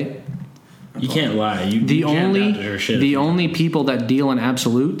 all right? You can't lie. You The jammed out to her shit. only people that deal in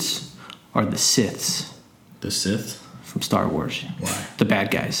absolutes are the Siths The Sith. from Star Wars. Why? The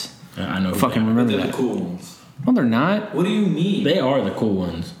bad guys. I know. who Fucking they are. remember They're the that. cool ones. No, they're not. What do you mean? They are the cool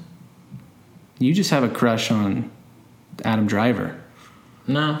ones. You just have a crush on Adam Driver.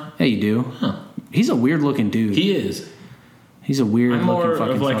 No. Yeah, you do. Huh. He's a weird looking dude. He is. He's a weird I'm more looking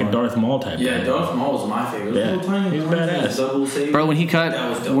fucking of like fella. a Darth Maul type. Yeah, guy. Darth Maul was my favorite. Yeah, Little tiny he's ones, badass. double saber. Bro, when he That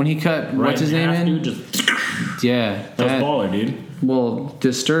was cut dope. what's his name half, in? Dude, just Yeah. that was baller, dude. Well,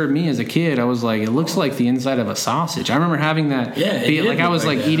 disturbed me as a kid. I was like, it looks like the inside of a sausage. I remember having that. Yeah, it did like I look was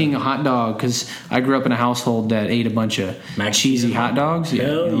like like that. eating a hot dog because I grew up in a household that ate a bunch of Mac and cheesy cheese hot dogs. Yeah,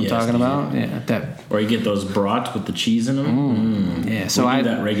 Hell you know what I'm yes, talking dude. about? Yeah, that. Or you get those brats with the cheese in them. Yeah, so We do I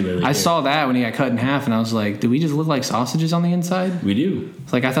that regularly, I too. saw that when he got cut in half, and I was like, do we just look like sausages on the inside? We do.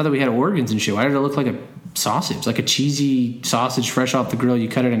 It's like I thought that we had organs and shit. Why did it look like a sausage, like a cheesy sausage fresh off the grill? You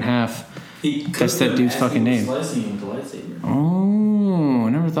cut it in half. He That's cooked that them dude's as fucking he was name. Slicing him with the lightsaber. Oh, I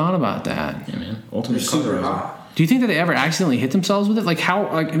never thought about that. Yeah, man. They're Ultimate super cauterizing. hot. Do you think that they ever accidentally hit themselves with it? Like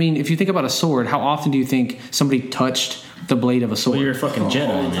how? Like, I mean, if you think about a sword, how often do you think somebody touched the blade of a sword? Well, you're a fucking All Jedi,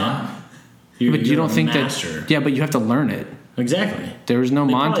 the man. time. You're, but you you're don't a think master. that? Yeah, but you have to learn it. Exactly. There was no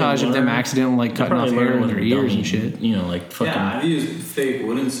They probably montage of them learned- accidentally like They cutting off probably hair learned in their with ears dummy, and shit. You know, like fucking. Yeah, I've used fake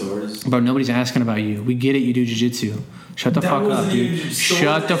wooden swords. Bro, nobody's asking about you. We get it. You do jiu-jitsu. Shut the fuck up, wasn't dude. even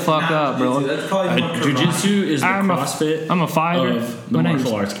Shut the fuck up, bro. That's probably more Jiu-jitsu is the CrossFit I'm a fighter. of the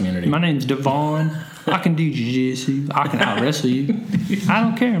martial arts community. My name's Devon. I can do jiu-jitsu. I can out-wrestle you. I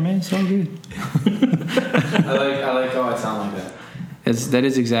don't care, man. It's all good. I like how I sound like that. That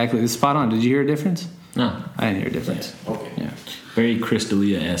is exactly. It's spot on. Did you hear a difference? No. I didn't hear a difference. Okay. Yeah. Very Chris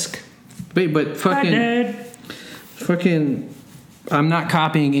D'Elia-esque. But fucking, I'm not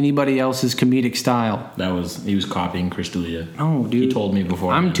copying anybody else's comedic style. He was copying Chris D'Elia. No, dude. He told me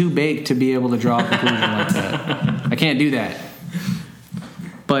before. I'm too baked to be able to draw a conclusion like that. I can't do that.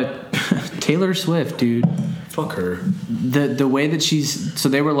 But Taylor Swift, dude. Fuck her. The way that so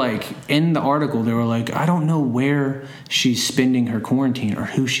they were like, in the article, they were like, I don't know where she's spending her quarantine or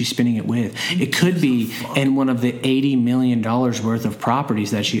who she's spending it with. It could be in one of the $80 million worth of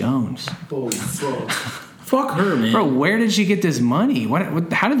properties that she owns. Holy fuck. Fuck her, man. Bro, where did she get this money?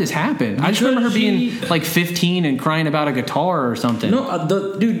 How did this happen? I just remember her being like 15 and crying about a guitar or something. No,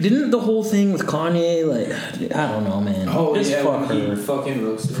 dude, didn't the whole thing with Kanye, like, I don't know, man. Oh, Just yeah, fuck when he her. fucking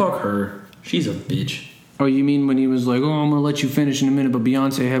roasted. Fuck her. She's a bitch. Oh, you mean when he was like, oh, I'm going to let you finish in a minute, but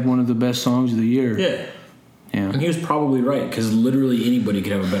Beyonce had one of the best songs of the year. Yeah. Yeah. And he was probably right, because literally anybody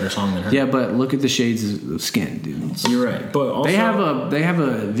could have a better song than her. Yeah, but look at the shades of skin, dude. You're right. But also, They have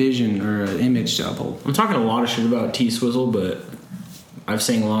a vision or an image to uphold. I'm talking a lot of shit about T-Swizzle, but I've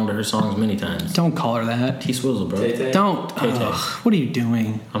sang along to her songs many times. Don't call her that. T-Swizzle, bro. Tay-Tay. Don't. Tay-Tay. Ugh, what are you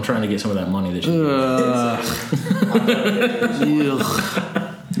doing? I'm trying to get some of that money that she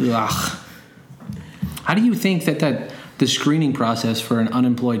Ugh. How do you think that the screening process for an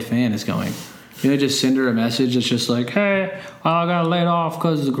unemployed fan is going? You know, just send her a message that's just like, hey, I got laid off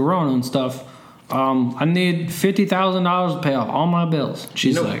because of the corona and stuff. I need $50,000 to pay off all my bills.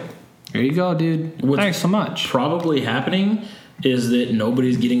 She's like, here you go, dude. Thanks so much. Probably happening is that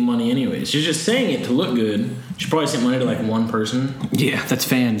nobody's getting money anyways. She's just saying it to look good. She probably sent money to like one person. Yeah, that's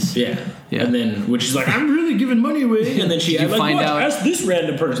fans. Yeah. Yeah. And then, which is like, I'm really giving money away. And then she You find out- ask this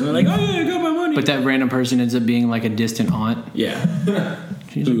random person. They're like, oh yeah, I got my money. But that random person ends up being like a distant aunt. Yeah.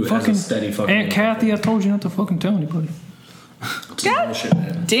 She's Who like, has a fucking steady fucking Aunt Kathy, I told you not to fucking tell anybody. Bullshit,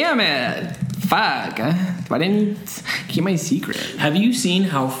 man. Damn it. Fuck. Why didn't you keep my secret? Have you seen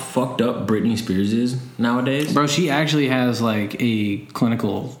how fucked up Britney Spears is nowadays? Bro, she actually has like a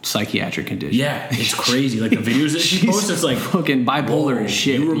clinical psychiatric condition. Yeah, it's crazy. Like the videos that she She's posts, it's like fucking bipolar whoa, as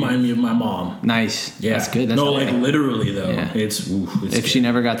shit. You remind me of my mom. Nice. Yeah, That's good. That's no, okay. like literally though. Yeah. It's If she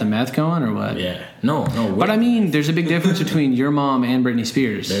never got the meth going or what? yeah, no. But I mean, there's a big difference between your mom and Britney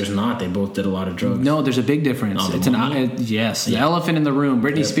Spears. There's not. They both did a lot of drugs. No, there's a big difference. Oh, the It's an money? yes, the Yeah. elephant in the room.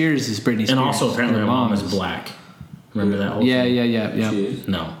 Britney Yep. Spears is Britney Spears. And also, apparently, Her my mom is black. Remember that whole Yeah, thing? yeah. She is.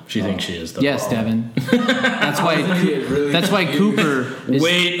 No, she thinks she is. Though. Yes, Devin. That's why. Really That's why Cooper is,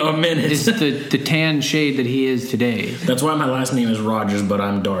 Wait a minute. is the tan shade that he is today. That's why my last name is Rogers, but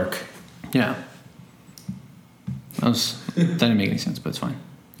I'm dark. Yeah. That didn't make any sense, but it's fine.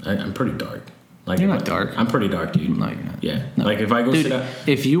 I'm pretty dark. Like You're if not I- dark. I'm pretty dark, dude. No, you're not. Yeah. No. Like if I go Dude, sit up.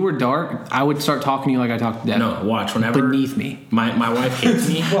 if you were dark, I would start talking to you like I talk to Devin. No, watch. Whenever Beneath me. my wife hates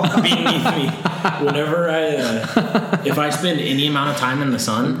me. Beneath me. Whenever if I spend any amount of time in the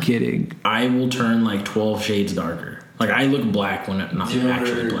sun, Kidding. I will turn like 12 shades darker. Like I look black when I'm not Do you remember-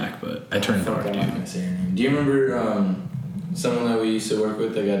 actually black, but I turn dark, I'm not dude. gonna say her name. Do you remember someone that we used to work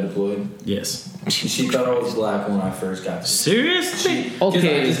with that got deployed? Yes. She thought I was black when I first got to. Seriously?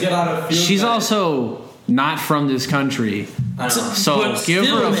 Okay. I just got out of field She's med. also not from this country. I know. So But give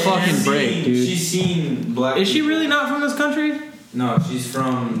still, her a man, fucking break, dude. She's seen black. Is she people. really not from this country? No, she's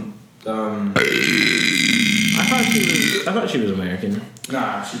from. I thought she was American.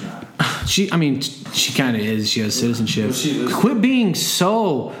 Nah, she's not. She kind of is. She has citizenship. Well, she lives- Quit being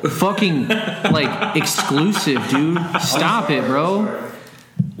so fucking like exclusive, dude. Stop it, bro.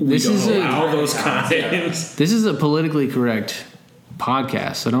 This is All a those kinds. this is a politically correct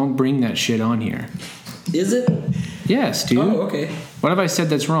podcast, so don't bring that shit on here. Is it? Yes, dude. Oh, okay. What have I said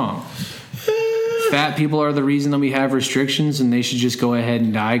that's wrong? Fat people are the reason that we have restrictions, and they should just go ahead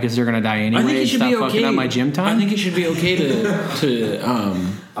and die because they're gonna die anyway. I think it and should stop be fucking okay. up my gym time. I think it should be okay to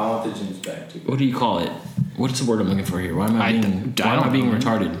I want the gyms back too. what do you call it? What's the word I'm looking for here? Why am I being don't know.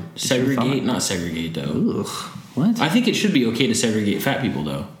 retarded? Segregate, thought. not segregate though. Ugh. What? I think it should be okay to segregate fat people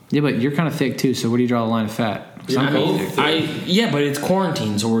though. Yeah, but you're kind of thick too. So where do you draw the line of fat? 'Cause I'm both thick. yeah, but it's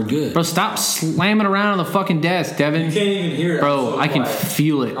quarantine, so we're good. Bro, stop slamming around on the fucking desk, Devin. You can't even hear it. Bro, I'm so I can quiet.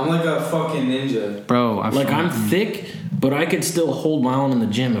 feel it. I'm like a fucking ninja. Bro, I'm thick, but I could still hold my own in the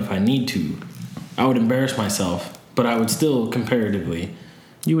gym if I need to. I would embarrass myself. but I would still comparatively.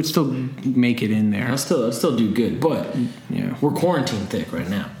 You would still make it in there. I'll still do good, but Yeah. we're quarantine thick right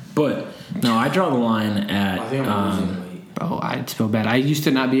now. But no, I draw the line at. I think I'm losing weight. Oh, I'd feel bad. I used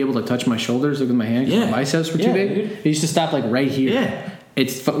to not be able to touch my shoulders. Look at my hand. 'Cause Yeah. My biceps were too Yeah, big. dude. It used to stop like right here. Yeah.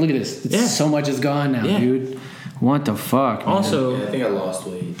 Look at this. Yeah. So much is gone now, Yeah. dude. What the fuck? Man? Also, Yeah, I think I lost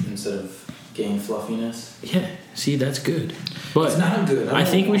weight instead of gained fluffiness. yeah. See, that's good. But It's not good. I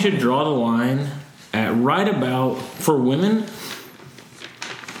think we should draw the line at right about for women.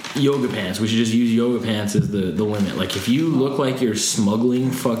 Yoga pants. We should just use yoga pants as the limit. Like if you look like you're smuggling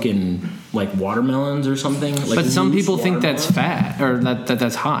fucking like watermelons or something. Like But some loose people think that's watermelon- fat or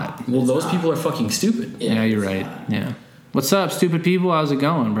that's hot. Well, those people are fucking stupid. Yeah, you're it's right. not. Yeah. What's up, stupid people? How's it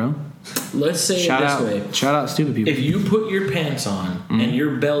going, bro? Let's say Shout it this out, way. shout out, stupid people. If you put your pants on and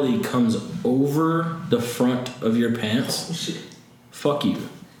your belly comes over the front of your pants, Oh, shit. fuck you.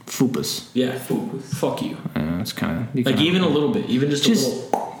 Fupas. Yeah, Fupas. fuck you. It's kind of Like even a little bit, even just Just- a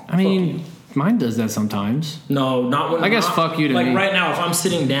little. I mean, mine does that sometimes. No, not when I guess not- fuck you to like me. right now. If I'm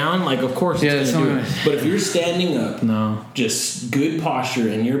sitting down, like of course Yeah, it's it's gonna do not it. gonna- But if you're standing up, No, just good posture,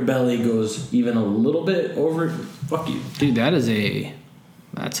 and your belly goes even a little bit over, fuck you. dude, that's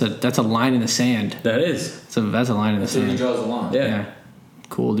a line in the sand. That is. That's a line in the So he sand. draws the line. Yeah. Yeah,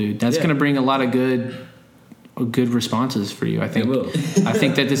 cool, dude. That's Yeah. gonna bring a lot of good responses for you. I think. It will. I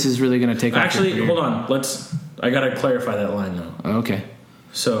think that this is really gonna take off. Actually, your hold on. I gotta clarify that line though. career. Okay.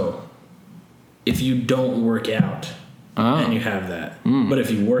 So, if you don't work out, Oh. and you have that, but if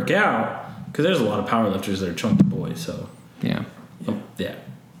you work out, because there's a lot of powerlifters that are chunky boys, so Yeah. yeah,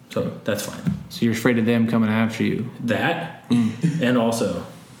 so that's fine. So you're afraid of them coming after you. That, and also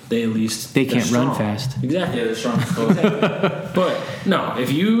they at least They they're can't run strong. fast. Exactly. Yeah, they're strong. But no,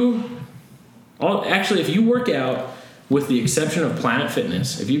 if you work out, with the exception of Planet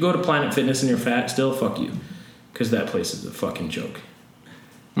Fitness, if you go to Planet Fitness and you're fat, still fuck you, because that place is a fucking joke.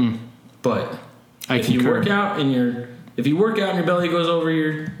 But if you concur. work out and your belly goes over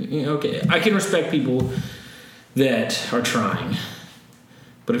okay, I can respect people that are trying.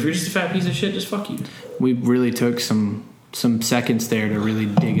 But if you're just a fat piece of shit, just fuck you. We really took some seconds there to really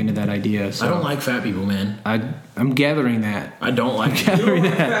dig into that idea. So I don't like fat people, man. I'm gathering that. I don't like it. Gathering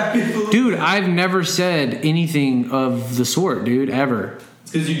that. Dude, I've never said anything of the sort, dude, ever.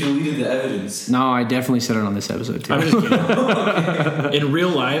 It's because you deleted the evidence. No, I definitely said it on this episode too. I'm just kidding. In real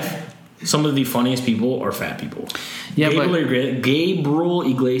life, some of the funniest people are fat people. Yeah, but Gabriel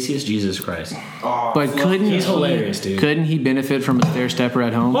Iglesias, Jesus Christ. Oh, but couldn't He's hilarious, dude. Couldn't he benefit from a stair stepper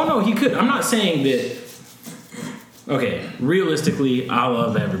at home? Oh no, he could. I'm not saying that. Okay, realistically, I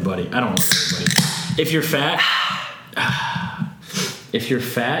love everybody. I don't love everybody. If you're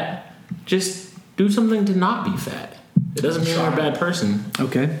fat, just do something to not be fat. It doesn't mean you're a bad person,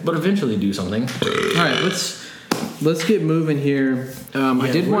 Okay. but eventually do something. All right, let's get moving here. I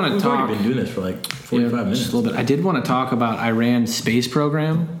did want to We've talk. already been doing this for like 45 Yeah, minutes. just a little bit. I did want to talk about Iran's space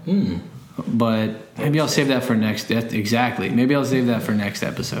program, but maybe I'll save that for next. Exactly. Maybe I'll save that for next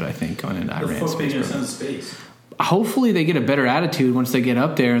episode. I think going into the Iran's fuck they space gonna program. send to space? Hopefully they get a better attitude once they get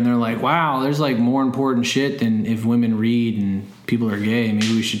up there and they're like, wow, there's like more important shit than if women read and people are gay.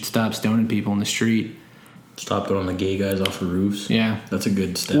 Maybe we should stop stoning people in the street. Stop throwing the gay guys off the roofs. Yeah. That's a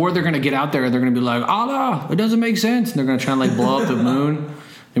good step. Or they're going to get out there and they're going to be like, Allah, it doesn't make sense. And they're going to try and like blow up the moon.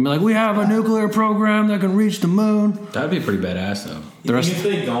 And be like, we have a nuclear program that can reach the moon. That'd be pretty badass, though. The rest- If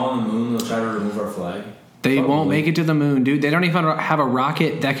they go on the moon, they'll try to remove our flag. They Probably. won't make it to the moon, dude. They don't even have a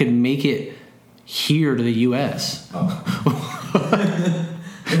rocket that could make it here to the U.S.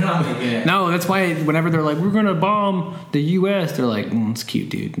 They're not making it. No, that's why whenever they're like, we're going to bomb the U.S., they're like, it's cute,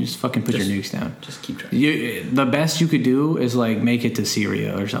 dude. Just fucking put your nukes down. Just keep trying. The best you could do is like make it to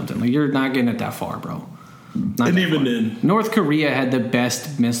Syria or something. Like you're not getting it that far, bro. Not And that even far. then. North Korea had the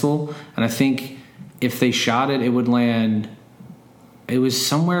best missile, and I think if they shot it, it would land. It was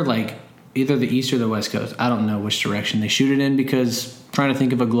somewhere like either the east or the west coast. I don't know which direction they shoot it in because trying to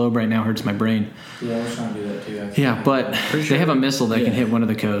think of a globe right now hurts my brain. Yeah, I was trying to do that too. Actually. Yeah, but they have a missile that can hit one of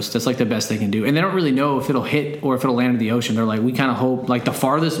the coasts. That's like the best they can do. And they don't really know if it'll hit or if it'll land in the ocean. They're like, we kind of hope like the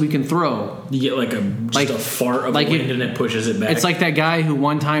farthest we can throw. You get like a fart of like wind it- and it pushes it back. It's like that guy who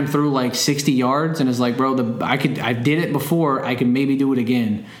one time threw like 60 yards and is like, bro, I did it before. I can maybe do it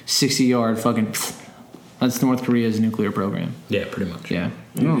again. 60-yard fucking. That's North Korea's nuclear program. yeah, pretty much. Yeah.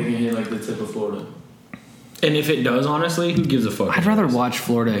 Maybe they can hit like the tip of Florida. And if it does, honestly, who gives a fuck? I'd rather watch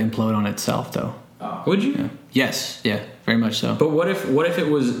Florida implode on itself, though. Would you? Yes. Yeah. Very much so. But what if it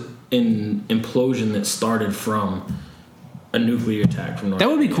was an implosion that started from a nuclear attack from North That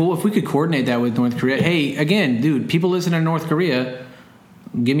would be cool if we could coordinate that with North Korea. Hey, again, dude, people listen to North Korea.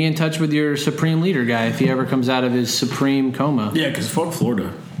 get me in touch with your Supreme Leader guy if he ever comes out of his Supreme coma. Yeah, because fuck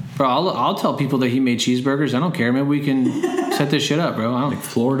Florida. Bro, I'll tell people that he made cheeseburgers. I don't care. Maybe we can set this shit up, bro. I don't,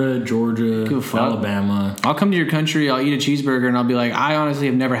 Florida, Georgia, Give a fuck. Alabama. I'll come to your country, I'll eat a cheeseburger, and I'll be like, I honestly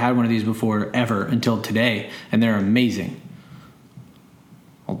have never had one of these before, ever, until today, and they're amazing.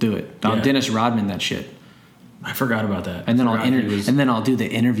 I'll do it. I'll Yeah. Dennis Rodman that shit. I forgot about that. And then I forgot he was- and then I'll do the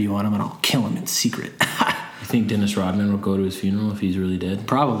interview on him, and I'll kill him in secret. You think Dennis Rodman will go to his funeral if he's really dead?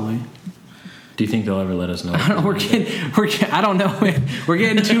 Probably. Do you think they'll ever let us know? I don't know, I don't know. We're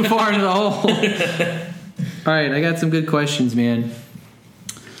getting too far into the hole. All right, I got some good questions, man.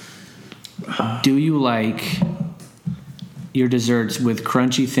 Do you like your desserts with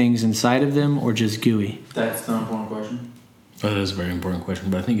crunchy things inside of them or just gooey? That's the important question. Oh, that is a very important question,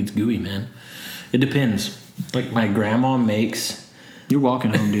 but I think it's gooey, man. It depends. Like my grandma makes. You're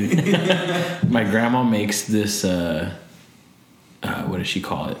walking home, dude. My grandma makes this. What does she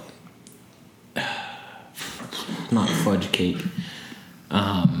call it? Not fudge cake.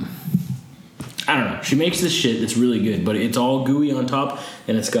 I don't know. She makes this shit that's really good, but it's all gooey on top,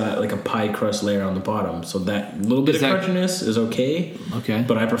 and it's got like a pie crust layer on the bottom. So that little bit of crunchiness is okay. Okay.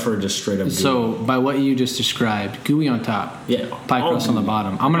 But I prefer just straight up gooey. So, by what you just described, gooey on top, Yeah, pie all crust on the gooey.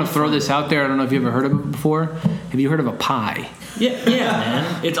 bottom. I'm going to throw this out there. I don't know if you've ever heard of it before. Have you heard of a pie? Yeah,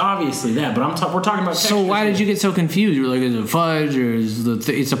 man. It's obviously that, but we're talking about. So why did you get so confused? You were like, is it fudge or is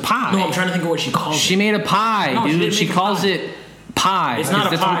it's a pie? No, I'm trying to think of what she calls She it. made a pie, No, she dude. didn't She make a calls pie. it pie. It's not a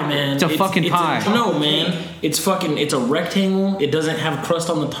That's pie, what- man. It's a fucking pie. No, man. It's a rectangle. It doesn't have crust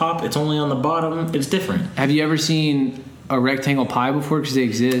on the top. It's only on the bottom. It's different. Have you ever seen a rectangle pie before? Because they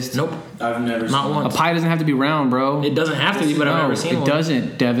exist. Nope. I've never Not seen one. A pie doesn't have to be round, bro. It doesn't have to be, but I've no, never seen it one.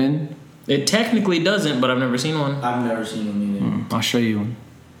 doesn't, Devin. It technically doesn't, but I've never seen one. I've never seen them either. I'll show you one.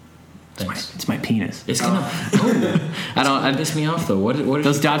 Thanks. It's my penis. It's gonna. Oh, I don't. I, piss me off though. What? What?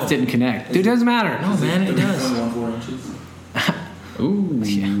 those dots didn't connect. Dude, it doesn't matter. No, man, it does. 1.4 inches.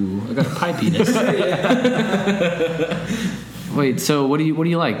 Ooh, I got a pie penis. Wait, so what do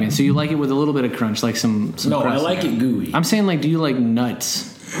you like, man? So you like it with a little bit of crunch, like some No, crust? I like it gooey. I'm saying, like, do you like nuts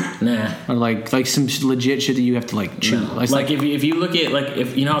Nah. or like some legit shit that you have to like chew? No. It's Like if you look at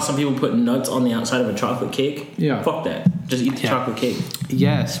if you know how some people put nuts on the outside of a chocolate cake. Yeah. Fuck that. Just eat the Yeah. chocolate cake.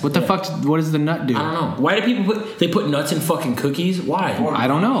 yes. What the Yeah. fuck? What does the nut do? I don't know. Why do people put nuts in fucking cookies? Why? I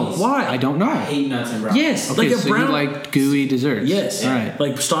don't know. Why? I don't know. I hate nuts and brownies. Yes. Okay, like a so brown. you like gooey desserts? Yes. All right.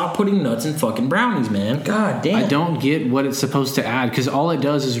 Like stop putting nuts in fucking brownies, man. God damn. I don't get what it's supposed to add because all it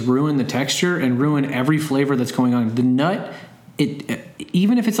does is ruin the texture and ruin every flavor that's going on. The nut,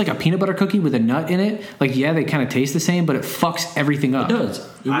 even if it's like a peanut butter cookie with a nut in it, like yeah, they kind of taste the same, but it fucks everything up. It does.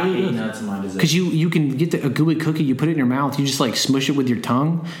 It I really hate does. nuts in my dessert. Because you can get a gooey cookie, you put it in your mouth, you just like smush it with your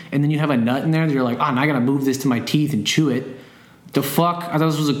tongue, and then you have a nut in there that you're like, oh, now I gotta move this to my teeth and chew it. The fuck? I thought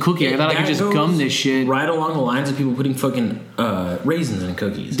this was a cookie. I thought I could That just goes gum this shit. Right along the lines of people putting fucking raisins in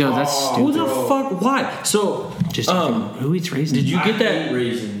cookies. Dude, that's Who stupid. the fuck? Why? So, Just who eats raisins? did you I get that? hate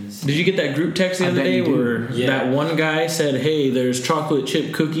raisins. Did you get that group text the I other bet day you do. where Yeah. that one guy said, "Hey, there's chocolate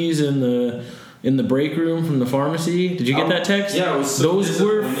chip cookies in the break room from the pharmacy"? Did you get that text? Yeah, I was so Those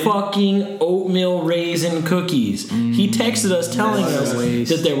were disappointed. fucking oatmeal raisin cookies. He texted us telling That's us a waste.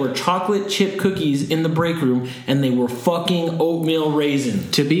 that there were chocolate chip cookies in the break room and they were fucking oatmeal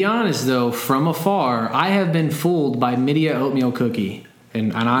raisin. To be honest, though, from afar, I have been fooled by Midia oatmeal cookie,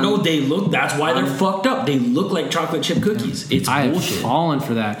 and I'm, No, they look. That's why they're fucked up. They look like chocolate chip cookies. It's I have bullshit. fallen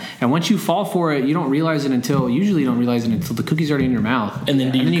for that. And once you fall for it, you don't realize it until usually you don't realize it until the cookie's already in your mouth. And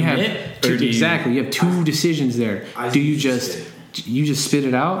then do you have commit, two, or do you- exactly. You have two decisions there. I Do you just just spit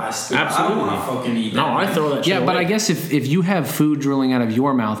it out? I don't Absolutely. want to fucking eat No, that. I throw that shit Yeah, but away. I guess if you have food drooling out of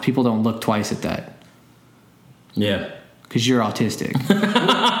your mouth, people don't look twice at that Yeah. because you're autistic.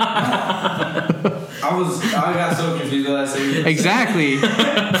 I got so confused when I said Exactly,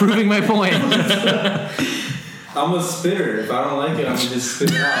 proving my point. I'm a spitter. If I don't like it, I'm gonna just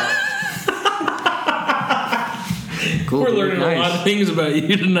spit it out. Cool, We're dude. learning a lot Nice. of things about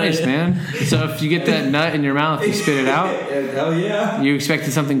you tonight. Nice, man. So if you get that nut in your mouth, you spit it out. Hell yeah. You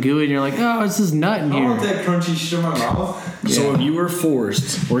expected something gooey, and you're like, "Oh, it's this nut in I want here." that crunchy shit in my mouth. So if you were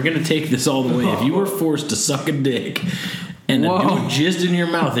forced, we're gonna take this all the way. If you were forced to suck a dick and Whoa. a dude jizzed in your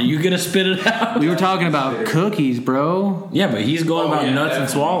mouth, are you gonna spit it out? We were talking about cookies, bro. Yeah, but he's going Oh, about yeah, nuts and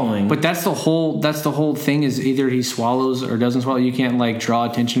definitely. swallowing. But that's the whole thing is either he swallows or doesn't swallow. You can't like draw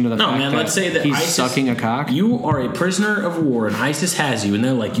attention to the no, fact man. that Let's say that he's ISIS, sucking a cock. You are a prisoner of war, and ISIS has you, and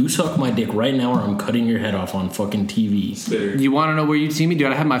they're like, "You suck my dick right now, or I'm cutting your head off on fucking TV." Spitter. You want to know where you'd see me, dude?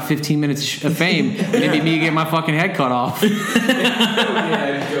 I have my 15 minutes of fame. Maybe me get my fucking head cut off.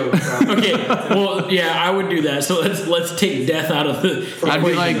 Yeah, go. Okay, well, yeah, I would do that. So let's take death out of the I'd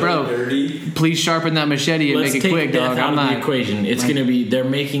be equation. like, bro, Dirty. please sharpen that machete and Let's make it take quick, death dog. out I'm of the not. equation. It's going to be, they're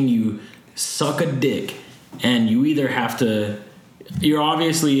making you suck a dick, and you either have to, you're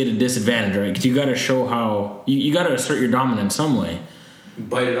obviously at a disadvantage, right? Because you got to show how, you got to assert your dominance some way.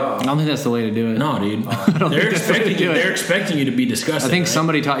 Bite it off. I don't think that's the way to do it. No, dude. I don't They're think that's the way to expecting do you. it. They're expecting you to be disgusting. I think right?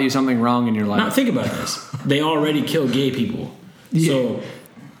 somebody taught you something wrong in your life. Now think about this. They already kill gay people. Yeah. So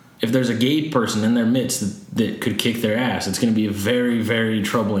if there's a gay person in their midst that could kick their ass, it's going to be very, very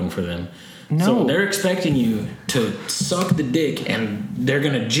troubling for them. No. So they're expecting you to suck the dick, and they're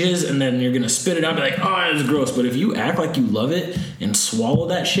going to jizz, and then you're going to spit it out and be like, oh, that's gross. But if you act like you love it and swallow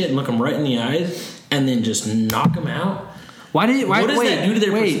that shit and look them right in the eyes and then just knock them out, Why did? Why, what does wait, that do to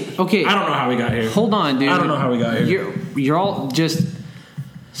their wait? Okay, I don't know how we got here. hold on, dude. I don't know how we got here. You're all just.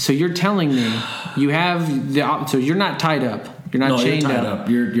 So you're telling me you have the. So you're not tied up. You're not No, you're chained tied up. up.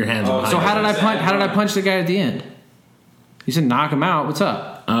 Your hands are behind So you. how did I punch? How did I punch the guy at the end? You said knock him out. What's up?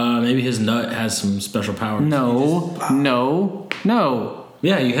 Maybe his nut has some special powers. No.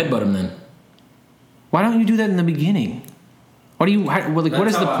 Yeah, you headbutt him then. Why don't you do that in the beginning? What do you? What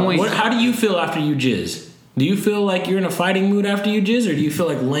is the point? How do you feel after you jizz? Do you feel like you're in a fighting mood after you jizz, or do you feel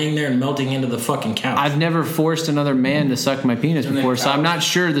like laying there and melting into the fucking couch? I've never forced another man to suck my penis before, so I'm not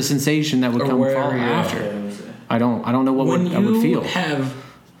sure the sensation that would Or come wherever follow you're at. after. I don't know what when I would feel. you have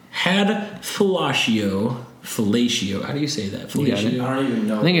had fellatio, how do you say that? You got it. Fellatio. I don't even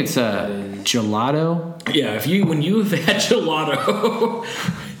know. I think it's what that is. gelato. Yeah, when you've had gelato,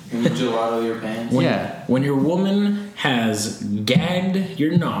 Can you gelato your pants? Yeah. when your woman has gagged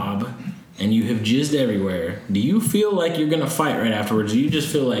your knob and you have jizzed everywhere, do you feel like you're gonna fight right afterwards? Do you just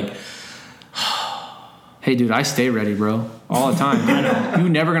feel like, Hey, dude, I stay ready, bro, all the time. I know. You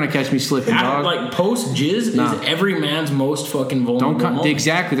never gonna catch me slipping, dog. like post jizz Nah. is every man's most fucking vulnerable Don't come. moment.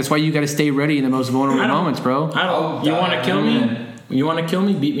 Exactly. That's why you got to stay ready in the most vulnerable I don't- moments, bro. I don't. I'll You want to die, kill me? man. You want to kill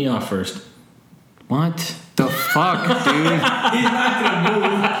me? Beat me off first. What the fuck, dude? He's not gonna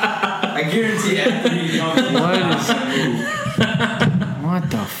move. I guarantee after he comes,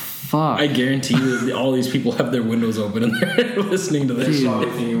 What the fuck? I guarantee you that all these people have their windows open and they're listening to this. Dude. probably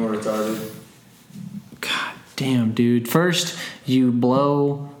think you were retarded. God damn, dude. First, you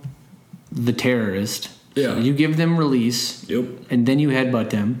blow the terrorist. Yeah. You give them release, Yep. and then you headbutt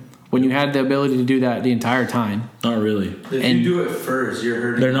them. When you had the ability to do that the entire time. Not really. If And- you do it first, you're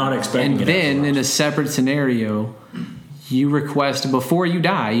hurting. They're not expecting And it. then, in a separate scenario, you request before you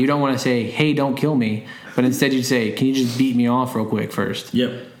die. You don't want to say, "Hey, don't kill me," but instead you say, "Can you just beat me off real quick first?"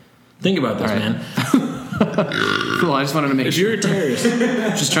 Yep. Think about this, All right. man. Cool. I just wanted to make If sure. you're a terrorist,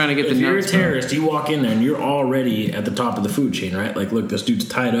 Just trying to get if the you're a notes. bro. terrorist, you walk in there and you're already at the top of the food chain, right? Like, look, this dude's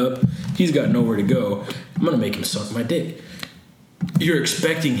tied up. He's got nowhere to go. I'm gonna make him suck my dick. You're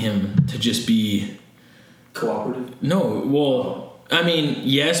expecting him to just be cooperative. no. Well, I mean,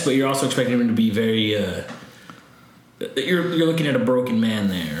 yes, but you're also expecting him to be very. You're looking at a broken man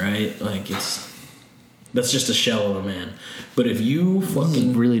there, right? Like that's just a shell of a man. But if you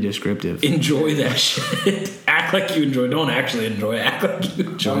fucking Really descriptive. enjoy that shit, act like you enjoy. Don't actually enjoy. Act like you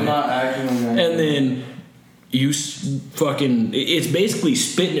enjoy. I'm it. not acting like that. And then you fucking. It's basically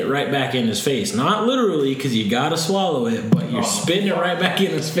spitting it right back in his face. Not literally, because you gotta swallow it, but you're spitting it right back in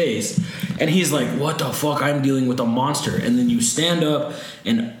his face. And he's like, "What the fuck? I'm dealing with a monster." And then you stand up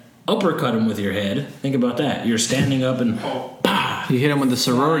and uppercut him with your head. Think about that. You're standing up and. Bah! You hit him with the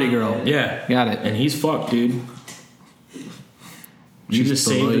sorority girl. Yeah. Got it. And he's fucked, dude. You She's just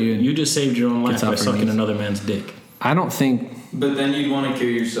below saved. you and You just saved your own life gets by up her sucking knees. another man's dick. I don't think. But then you'd want to kill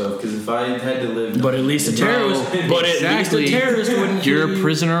yourself because if I had to live, But at least a terrorist. Bro, But at exactly. least a terrorist wouldn't. You're kill a you.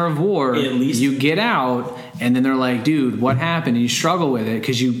 prisoner of war. At least- you get out, and then they're like, "Dude, what happened?" And you struggle with it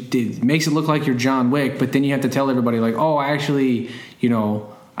because it makes it look like you're John Wick. But then you have to tell everybody, like, "Oh, actually,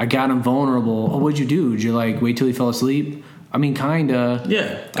 I got him vulnerable." Oh, what'd you do? Did you wait till he fell asleep? I mean, kinda.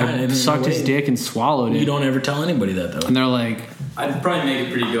 Yeah. I sucked his dick and swallowed You it. don't ever tell anybody that though. And they're like, I'd probably make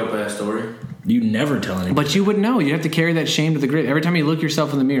a pretty dope ass story. You never tell anybody. but you would know. You'd have to carry that shame to the grave. Every time you look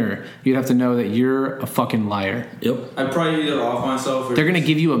yourself in the mirror, you'd have to know that you're a fucking liar. Yep. I'd probably either off myself or They're gonna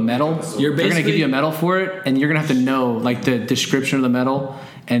give you a medal. You're They're gonna give basically- you a medal for it, and you're gonna have to know the description of the medal,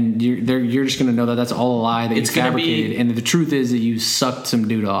 and you're just gonna know that that's all a lie that It's you gonna be- fabricated, and the truth is that you sucked some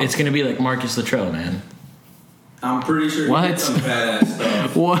dude off. It's gonna be like Marcus Luttrell, man. I'm pretty sure What? he did some badass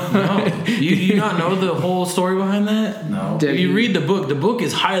stuff. What? No, you not know the whole story behind that? No. Did If you he- read the book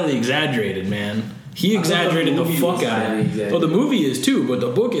is highly exaggerated, man. He I thought the exaggerated the movie fuck was out of highly it. exaggerated. Well, the movie is too, but the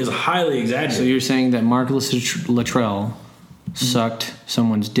book is highly exaggerated. So you're saying that Marcus Luttrell sucked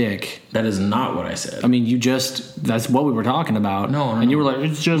someone's dick. That is not what I said. I mean, that's what we were talking about. No. And you were like,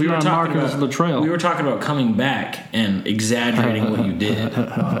 it's just not Marcus Luttrell. We were talking about coming back and exaggerating what you did.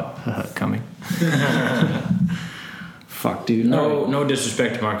 Coming. Fuck, dude. No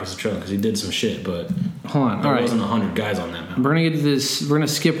disrespect to Marcus Luttrell because he did some shit, but Hold on. All there right. wasn't 100 guys on that mountain. We're going to get to this. We're going to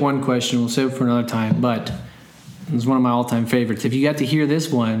skip one question. We'll save it for another time. But it's one of my all-time favorites. If you got to hear this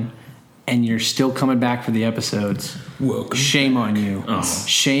one and you're still coming back for the episodes, Welcome. shame on you. Oh.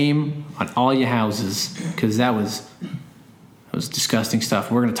 Shame on all your houses, because that was disgusting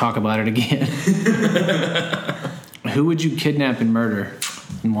stuff. We're going to talk about it again. Who would you kidnap and murder,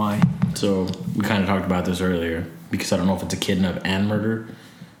 and why? So we kind of talked about this earlier because I don't know if it's a kidnap and murder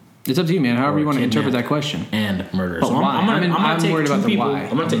It's up to you, man. However you want to interpret that question. and murder. But why? I'm gonna take worried two about the people. why.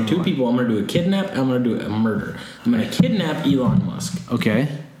 I'm gonna take two people. I'm gonna do a kidnap. I'm gonna do a murder. I'm gonna kidnap Elon Musk Okay.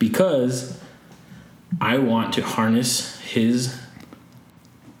 because I want to harness his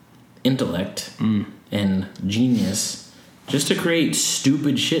intellect and genius just to create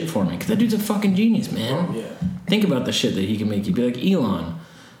stupid shit for me. Because that dude's a fucking genius, man. Oh, yeah. Think about the shit that he can make. You'd be like, Elon,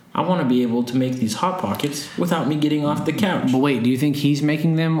 I want to be able to make these Hot Pockets without me getting off the couch. But wait, do you think he's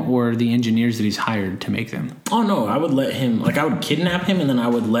making them or the engineers that he's hired to make them? Oh, no, I would let him, I would kidnap him and then I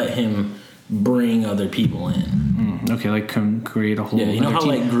would let him bring other people in. Okay, like create a whole Yeah, you know other how,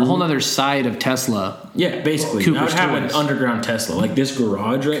 like, Gru- a whole other side of Tesla. Yeah, basically. Cooper's I would have Toys. an underground Tesla. Like this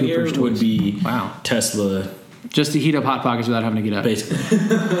garage right Cooper's here would Toys. be Wow. Tesla, Just to heat up Hot Pockets without having to get up. basically.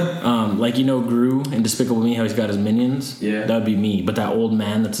 Like, you know Gru in Despicable Me, how he's got his minions? Yeah. That would be me. But that old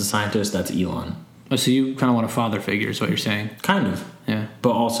man that's a scientist, that's Elon. Oh, so you kind of want a father figure is what you're saying. Kind of. Yeah.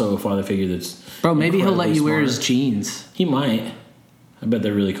 But also a father figure that's... Bro, maybe he'll let incredibly you wear smart. his jeans. He might. I bet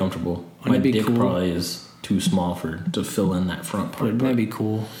they're really comfortable. My Wouldn't it be dick cool? probably is too small to fill in that front part. Wouldn't that be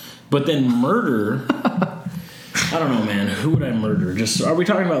cool? But then murder... I don't know, man. Who would I murder? Just are we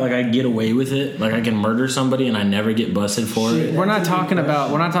talking about like I get away with it? Like I can murder somebody and I never get busted for it? We're not talking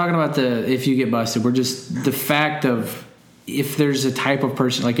about the if you get busted. We're just the fact of if there's a type of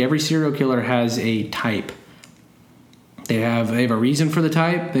person, like every serial killer has a type. They have a reason for the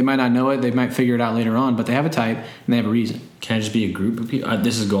type. They might not know it. They might figure it out later on, but they have a type and they have a reason. Can I just be a group of people?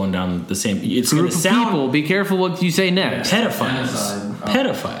 This is going down the same. It's Group going to of sound people. Be careful what you say next. pedophiles.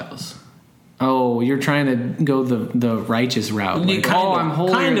 Pedophiles. Oh, you're trying to go the righteous route. Like, I'm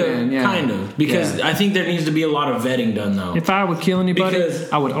holier than. Yeah. Kind of. Because Yeah. I think there needs to be a lot of vetting done, though. If I would kill anybody,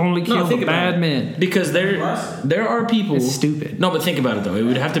 Because- I would only kill think the about bad it. men. Because there are people. It's stupid. No, but think about it though. It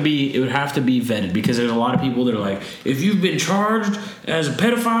would have to be vetted because there's a lot of people that are like, if you've been charged as a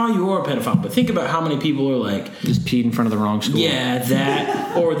pedophile, you are a pedophile. But think about how many people are like, Just peed in front of the wrong school. yeah,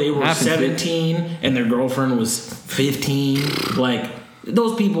 that, or they were Happens, dude. 17 and their girlfriend was 15. Like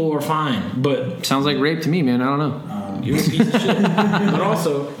those people are fine, but Sounds like rape to me, man. I don't know. you're a piece of shit. But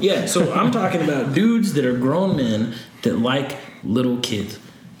also, yeah. So I'm talking about dudes that are grown men that like little kids.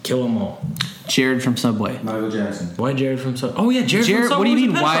 Kill them all. Jared from Subway. Michael Jackson. Why Jared from Subway? Oh yeah, Jared. Jared- From Subway what do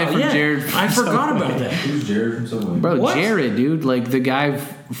you was a mean, why pedophile. from Yeah, Jared from I forgot Subway? about that. Who's Jared from Subway? Bro, What? Jared, dude, like the guy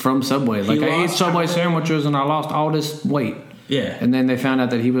from Subway. Like, I ate lost Subway how- sandwiches and I lost all this weight. Yeah. And then they found out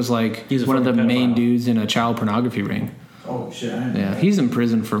that he was like He's a one of the fucking main pedophile. dudes in a child pornography ring. Oh shit! I didn't know Yeah, that. he's in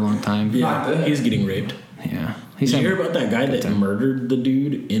prison for a long time. Yeah, he's getting raped. Yeah. He's Did you having- hear about that guy that murdered the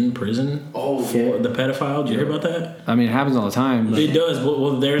dude in prison Oh, for yeah. the pedophile? Did you hear about that? I mean, it happens all the time. But It does.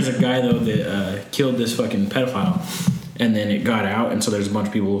 Well, there's a guy though that killed this fucking pedophile, and then it got out, and so there's a bunch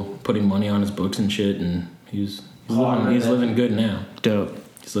of people putting money on his books and shit, and he's living good now. dope.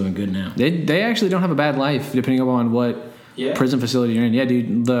 He's living good now. They actually don't have a bad life depending upon what Yeah. prison facility you're in. Yeah,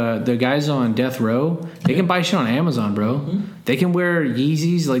 dude. The guys on death row, they can buy shit on Amazon, bro. They can wear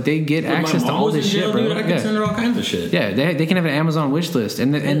Yeezys. Like they get access to all this shit, bro. I can send her all kinds of shit. Yeah, they can have an Amazon wish list,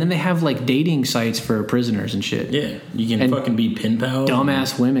 and then they have like dating sites for prisoners and shit. Yeah, you can And fucking be pen pals.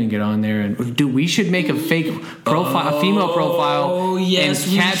 Dumbass women get on there and dude, we should make a fake profile, a female profile, Oh, yes,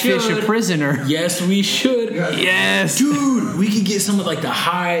 and we catfish should. a prisoner. Yes, we should. Yes, Dude, we could get some of like the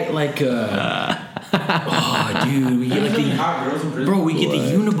high, like, oh, dude, we get like the, Hot girls in prison. bro, we get the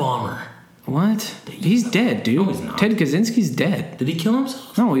Unabomber. What? He's dead, dude. No, he's not. Ted Kaczynski's dead. Did he kill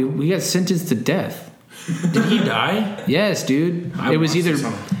himself? No, we got sentenced to death. Did he die? Yes, dude. I It was watched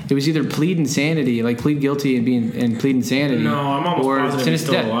either this plead insanity, like plead guilty and plead insanity. No, I'm almost or positive he's sentenced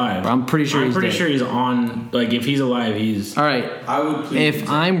still to death. alive. I'm pretty sure he's dead. he's on. Like, if he's alive, he's. All right. I would plead. If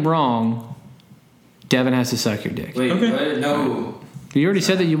I'm wrong, Devin has to suck your dick. Wait, Okay. what? No. You already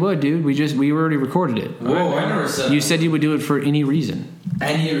said that you would, dude. We already recorded it. Whoa, I never said You said you would do it for any reason.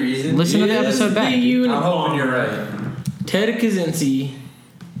 any reason. Listen to the episode back. dude. I'm hoping you're right. Ted Kaczynski.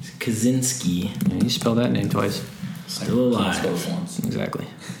 Yeah, you spelled that name twice. Still alive. Exactly.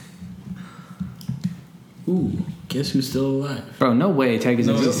 Ooh, guess who's still alive? Bro, no way Ted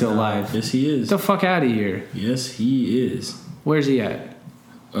Kaczynski's No, still no. alive. Yes, he Get is. the fuck out of here. Yes, he is. Where's he at?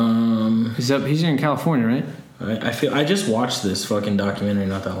 He's in California, right? I just watched this fucking documentary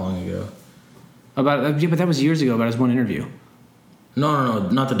not that long ago. About but that was years ago about his one interview. No,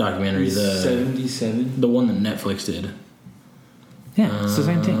 not the documentary. The 77. the one that Netflix did. Yeah, it's the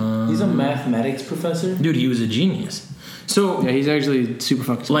same thing. He's a mathematics professor. Dude, he was a genius. So Yeah, he's actually super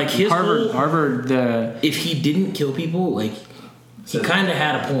fucking smart. Like, his whole- Harvard. if he didn't kill people, like he kind of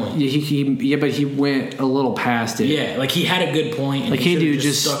had a point. But he went a little past it. Yeah, like he had a good point, and Like, he hey, should've dude,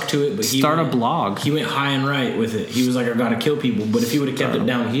 just stuck to it. But he start a went- blog. He went high and right with it. He was like, I gotta kill people. But if he would have kept it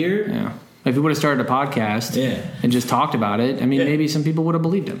down here, Yeah. If he would have started a podcast Yeah. and just talked about it, I mean, Yeah. maybe some people would have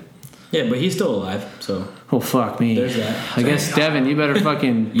believed him. yeah, but he's still alive. So Oh fuck me! There's that. I guess Devin, you better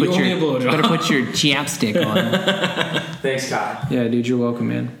fucking You owe me a blowjob. better put your chapstick on. Thanks, Kyle. Yeah, dude, you're welcome,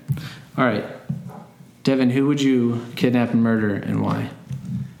 man. All right, Devin, who would you kidnap and murder and why?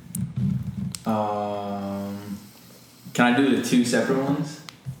 Can I do the two separate ones?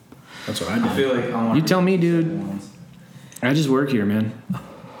 that's what I I did. feel like I want. You tell me, dude. separate ones. I just work here, man.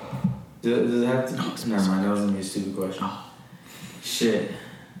 Does it have to? Never mind. That was gonna be a stupid question. Shit.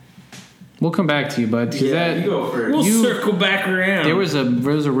 We'll come back to you, bud. 'Cause Yeah, that- you go first. We'll You- circle back around. there was a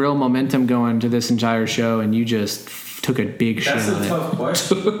real momentum going to this entire show, and you just took a big shit That's on a it. tough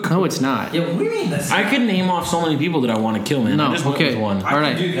question. No, it's not. Yeah, what do you mean that's? I could name off so many people that I want to kill, man. No, I just went okay. with one. I all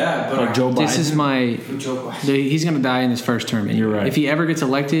right. can do that, but Like Joe Biden. This is my. Joe Biden. He's gonna die in his first term. Anyway. You're right. If he ever gets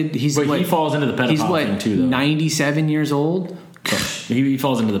elected, he's But what, he falls into the pedophile he's what thing too, though. 97 years old. He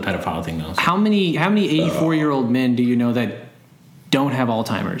falls into the pedophile thing, though. How many 84-year-old men do you know that don't have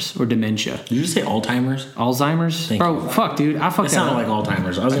Alzheimer's or dementia? Did you just say Alzheimer's? Alzheimer's, Thank bro. you. Fuck, dude. I fucked It that sounded up. like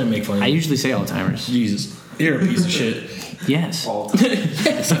Alzheimer's. I was gonna make fun of I you. usually say Alzheimer's. Jesus, you're a piece of shit. Yes,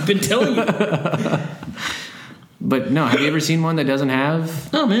 Yes, I've been telling you. but no. Have you ever seen one that doesn't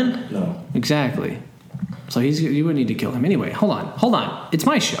have? No, man. No. Exactly. So you would need to kill him anyway. Hold on. It's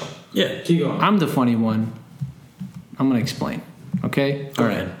my show. Yeah. Keep going. I'm the funny one. I'm gonna explain. Okay. Go All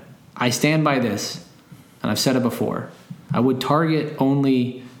right. ahead. I stand by this, and I've said it before. I would target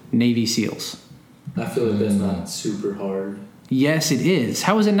only Navy SEAls. I feel like that's not super hard. Yes, it is.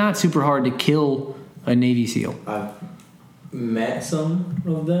 How is it not super hard to kill a Navy SEAL? I've met some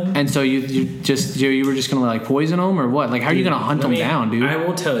of them. And so you were just gonna like poison them or what? Like how are you gonna hunt them down, dude? I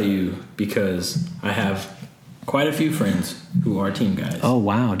will tell you because I have quite a few friends who are team guys. Oh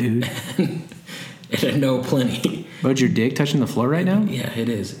wow, dude! And I know plenty. But your dick touching the floor right now? Yeah, it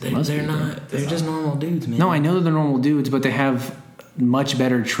is. Must They're be, bro. not. They're just normal dudes, man. No, I know they're normal dudes, but they have much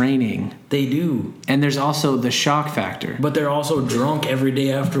better training, They do. and there's also the shock factor. But they're also drunk every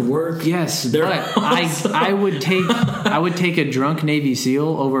day after work. Yes, They're but also- I would take a drunk Navy SEAL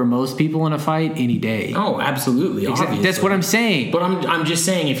over most people in a fight any day. Oh, absolutely. Exactly. That's what I'm saying. But I'm just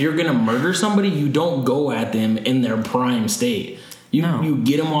saying, if you're gonna murder somebody, you don't go at them in their prime state. You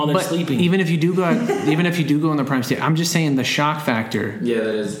get them while they're But sleeping. even if you do go in the prime state, I'm just saying the shock factor Yeah,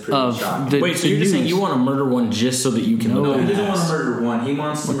 that is pretty of shocking. the Wait, so you're just saying you want to murder one just so that you can No, look he doesn't want badass? to murder one. He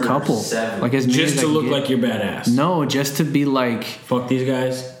wants to a murder couple, 7. like as many Just as I to can look get. like you're badass. No, just to be like Fuck these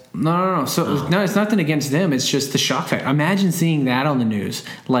guys. no. So no, it's nothing against them. It's just the shock factor. Imagine seeing that on the news,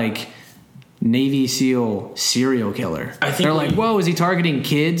 like Navy SEAL serial killer. I think they're what like, whoa, is he targeting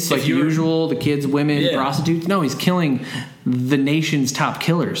kids like you're- usual? The kids, women, Yeah. prostitutes? No, he's killing the nation's top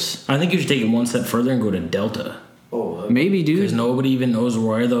killers. I think you should take it one step further and go to Delta. Oh, Maybe, Because dude. nobody even knows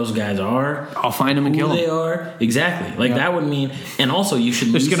where those guys are, I'll find him and who kill they him. are. Exactly. Like that would mean, and also you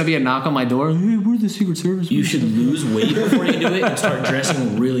should There's lose, gonna be a knock on my door. Hey, we're the Secret Service. you should lose weight before you do it and start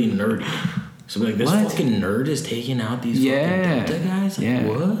dressing really nerdy. So be like, this What? fucking nerd is taking out these Yeah. fucking Delta guys? Like, Yeah.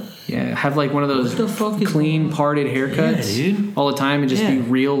 what? Yeah, have like one of those What the fuck is clean going on? parted haircuts Yeah, dude. all the time and just be Yeah.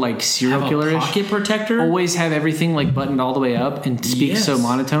 real like serial Have a killer-ish. pocket protector? Always have everything like buttoned all the way up and speak so Yes.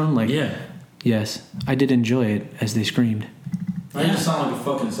 monotone. Like, Yeah. yes, I did enjoy it as they screamed. I just sound like a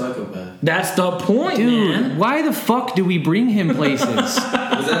fucking psychopath. That's the point, Dude, man. why the fuck do we bring him places?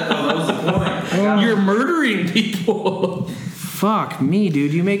 That was the point. You're murdering people. Fuck me,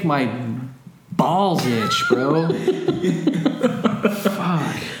 dude. You make my balls itch, bro.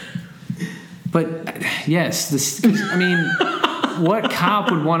 Fuck. But yes, this. I mean, what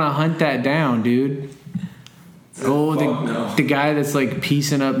cop would want to hunt that down, dude? Oh, Fuck no. the guy that's like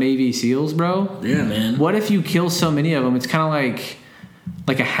piecing up Navy SEAls, bro. Yeah, man. What if you kill so many of them? It's kind of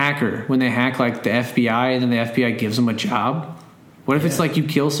like a hacker when they hack like the FBI and then the FBI gives them a job. What if it's like you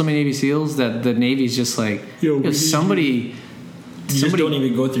kill so many Navy SEAls that the Navy's just like, Yo, we need somebody. You just don't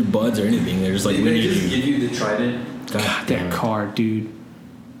even go through buds or anything. They're just like, Did we they need just you. give you the trident? God, that car, dude.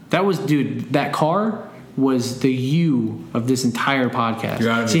 That car was the you of this entire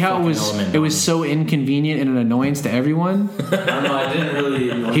podcast. See how it was so inconvenient and an annoyance to everyone? I don't know, I didn't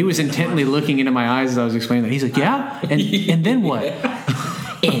really... He was intently looking into my eyes as I was explaining that. He's like, yeah? And then what?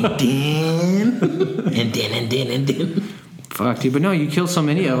 and then. Fuck, dude. But no, you kill so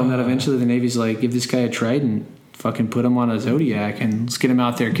many of them that eventually the Navy's like, give this guy a Trident, fucking put him on a Zodiac, and let's get him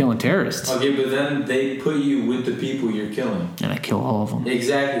out there killing terrorists. Okay, but then they put you with the people you're killing. And I kill all of them.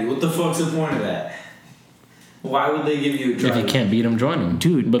 Exactly. What the fuck's the point of that? Why would they give you a Trident? If you can't beat them, join them.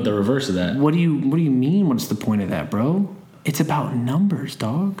 Dude. But the reverse of that. What do you mean, what's the point of that, bro? It's about numbers,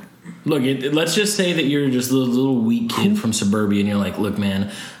 dog. Look, let's just say that you're just a little weak kid from suburbia and you're like, look,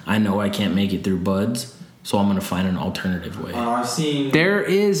 man, I know I can't make it through buds, so I'm going to find an alternative way. I've seen... There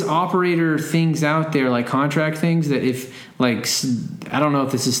is operator things out there, like contract things, that if, like, I don't know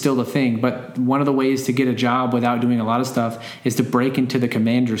if this is still the thing, but one of the ways to get a job without doing a lot of stuff is to break into the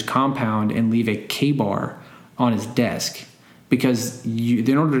commander's compound and leave a K-bar on his desk. Because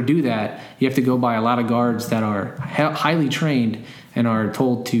in order to do that, you have to go by a lot of guards that are highly trained and are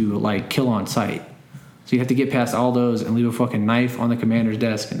told to, like, kill on sight. So you have to get past all those and leave a fucking knife on the commander's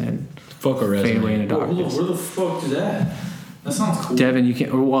desk and then fade away in a darkness. Where the fuck is that? That sounds cool. Devin, you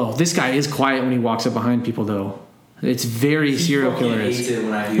can't... Well, this guy is quiet when he walks up behind people, though. It's very serial killer. He hates it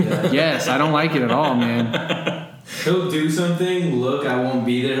when I do that. Yes, I don't like it at all, man. He'll do something, look, I won't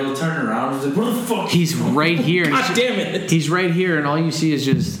be there. He'll turn around and he's like, where the fuck? He's right here. God damn it. He's right here, and all you see is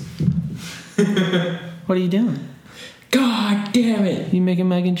just... What are you doing? God damn it. You making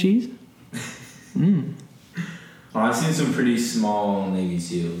mac and cheese? Oh, I've seen some pretty small Navy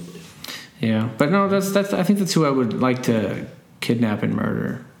SEALs. Yeah, but no, that's. I think that's who I would like to kidnap and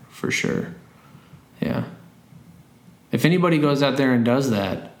murder, for sure. Yeah. If anybody goes out there and does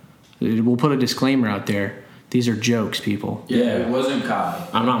that, we'll put a disclaimer out there. These are jokes, people. Yeah, it wasn't Kai.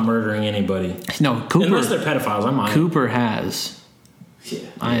 I'm not murdering anybody. No, Cooper. Unless they're pedophiles, I'm on Cooper has. Yeah.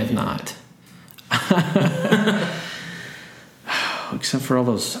 I have not. Except for all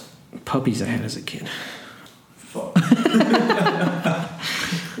those puppies I had as a kid. Fuck.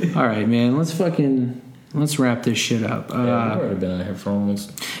 All right, man. Let's wrap this shit up. I've already been out here for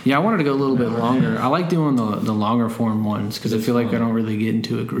almost... Yeah, I wanted to go a little bit longer. I like doing the longer form ones because I feel like I don't really get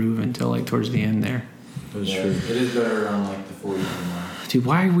into a groove until like towards the end there. That's Yeah, true. it is better around like the 40 mark. Dude,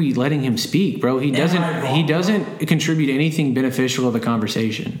 why are we letting him speak, bro? He doesn't contribute anything beneficial to the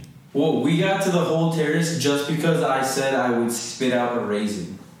conversation. Well, we got to the whole terrace just because I said I would spit out a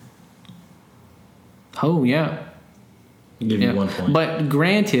raisin. Oh, yeah. I'll give you 1 point. But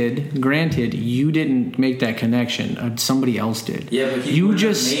granted, you didn't make that connection. Somebody else did. Yeah, but you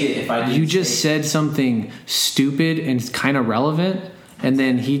just made it if I didn't said something stupid and kind of relevant, and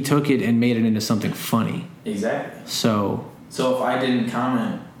then he took it and made it into something funny. Exactly. So if I didn't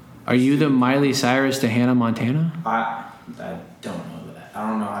comment... Are you the Miley Cyrus to Hannah Montana? I don't know that. I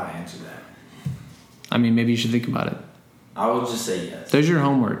don't know how to answer that. I mean, maybe you should think about it. I would just say yes. There's your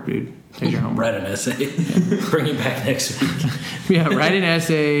homework, dude. There's your homework. Write an essay. Bring it back next week. Yeah, write an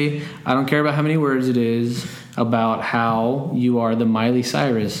essay. I don't care about how many words it is about how you are the Miley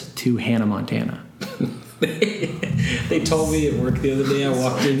Cyrus to Hannah Montana. They told me at work the other day. I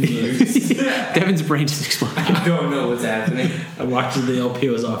walked in here. Devin's brain just exploded. I don't know what's happening. I walked into the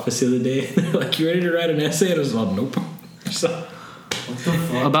LPO's office the other day. They're like, you ready to write an essay? And I was like, nope. So, What the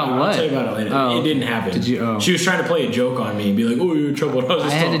fuck? About what? I'll tell you about it later. Oh. It didn't happen. Did you? Oh. She was trying to play a joke on me and be like, oh, you're in trouble. And I was I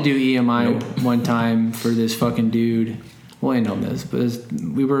just had to do EMI Nope. one time for this fucking dude. We'll end on this, but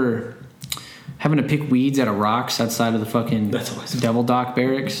we were having to pick weeds out of rocks outside of the fucking That's always Devil Dock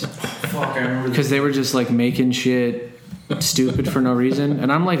barracks Fuck, I remember because they were just like making shit stupid for no reason.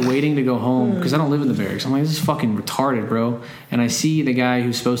 And I'm like waiting to go home because I don't live in the barracks. I'm like, this is fucking retarded, bro. And I see the guy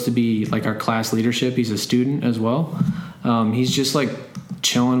who's supposed to be like our class leadership. He's a student as well. He's just like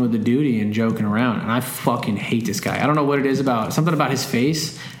chilling with the duty and joking around. And I fucking hate this guy. I don't know what it is about. Something about his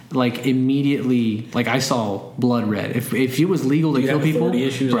face. Like immediately, like I saw blood red. If it was legal to kill people,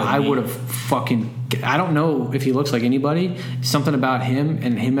 bro, I would have fucking. I don't know if he looks like anybody. Something about him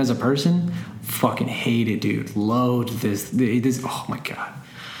and him as a person, fucking hate it, dude. Loathe this. Oh my god.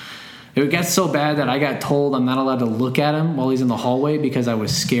 It got so bad that I got told I'm not allowed to look at him while he's in the hallway because I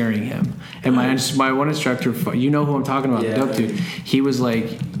was scaring him. And my one instructor, you know who I'm talking about, the dope dude. He was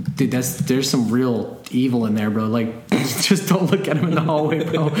like, dude, there's some real evil in there, bro. Like, just don't look at him in the hallway,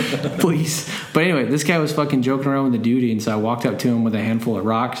 bro. Please. But anyway, this guy was fucking joking around with the duty, and so I walked up to him with a handful of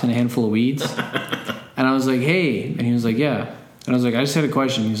rocks and a handful of weeds. And I was like, hey. And he was like, yeah. And I was like, I just had a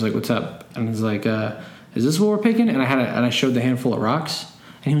question. He's like, what's up? And he's like, is this what we're picking? And I showed the handful of rocks.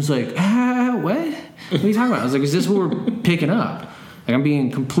 And he was like, what? what are you talking about? I was like, is this what we're picking up? Like,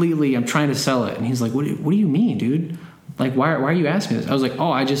 I'm trying to sell it. And he's like, what do you mean, dude? Like, why are you asking this? I was like,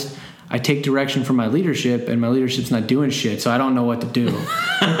 oh, I take direction from my leadership, and my leadership's not doing shit, so I don't know what to do.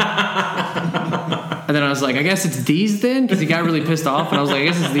 And then I was like, I guess it's these then? Because he got really pissed off. And I was like, I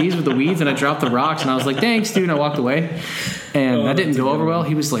guess it's these with the weeds. And I dropped the rocks. And I was like, thanks, dude. And I walked away. And that didn't go over well.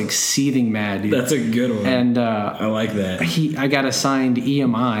 He was like seething mad, dude. That's a good one. And I like that. I got assigned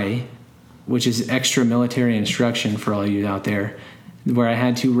EMI, which is extra military instruction for all you out there, where I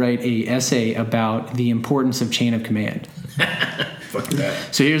had to write a essay about the importance of chain of command. Fuck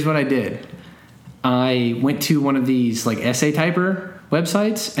that. So here's what I did. I went to one of these like essay typer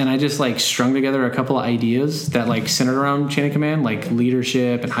websites, and I just like strung together a couple of ideas that like centered around chain of command, like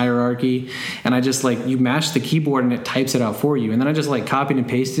leadership and hierarchy. And I just like, you mash the keyboard and it types it out for you. And then I just like copied and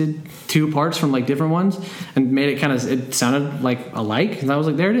pasted 2 parts from like different ones and made it it sounded like alike. And I was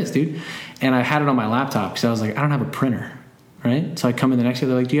like, there it is, dude. And I had it on my laptop because I was like, I don't have a printer, right? So I come in the next day,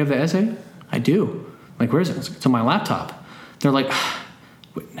 they're like, do you have the essay? I do. Like, where is it? It's on my laptop. They're like,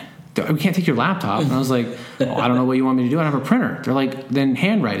 we can't take your laptop. And I was like, I don't know what you want me to do. I don't have a printer. They're like, then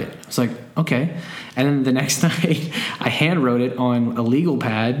handwrite it. I was like, okay. And then the next night, I hand wrote it on a legal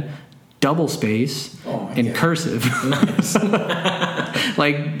pad, double space, in cursive. Nice.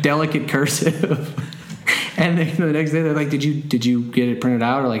 Like delicate cursive. And then the next day, they're like, did you get it printed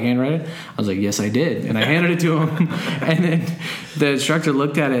out or like handwrite it? I was like, yes, I did. And I handed it to him. And then the instructor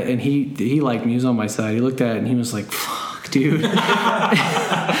looked at it, and he liked me. He was on my side. He looked at it, and he was like, fuck, dude.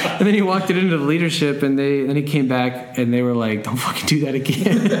 And then he walked it into the leadership, and then he came back, and they were like, don't fucking do that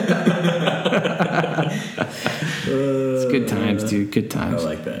again. It's good times, dude. Good times. I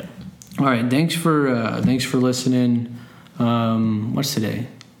like that. All right, thanks for listening. What's today?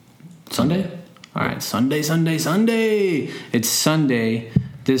 Sunday? All right, Sunday. It's Sunday.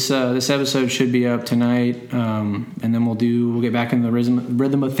 This episode should be up tonight, and then we'll get back in the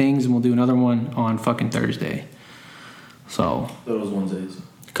rhythm of things, and we'll do another one on fucking Thursday. So those Wednesdays.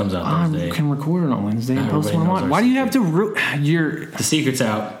 Comes out Thursday. I can record it on Wednesday and post one on. Why do you have to? The secret's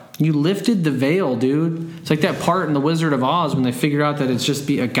out. You lifted the veil, dude. It's like that part in The Wizard of Oz when they figure out that it's just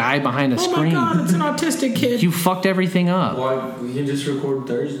a guy behind a screen. Oh my god, it's an autistic kid. You fucked everything up. Why? We can just record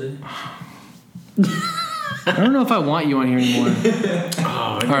Thursday. I don't know if I want you on here anymore.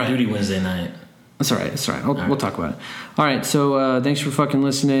 Oh, I got duty Wednesday night. That's all right. We'll talk about it. All right. So thanks for fucking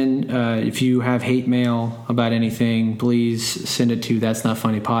listening. If you have hate mail about anything, please send it to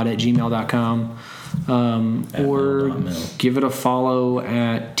that'snotfunnypod@gmail.com. Or give it a follow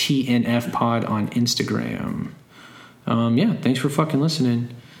at TNFpod on Instagram. Thanks for fucking listening.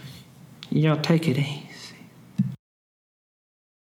 Y'all take it easy.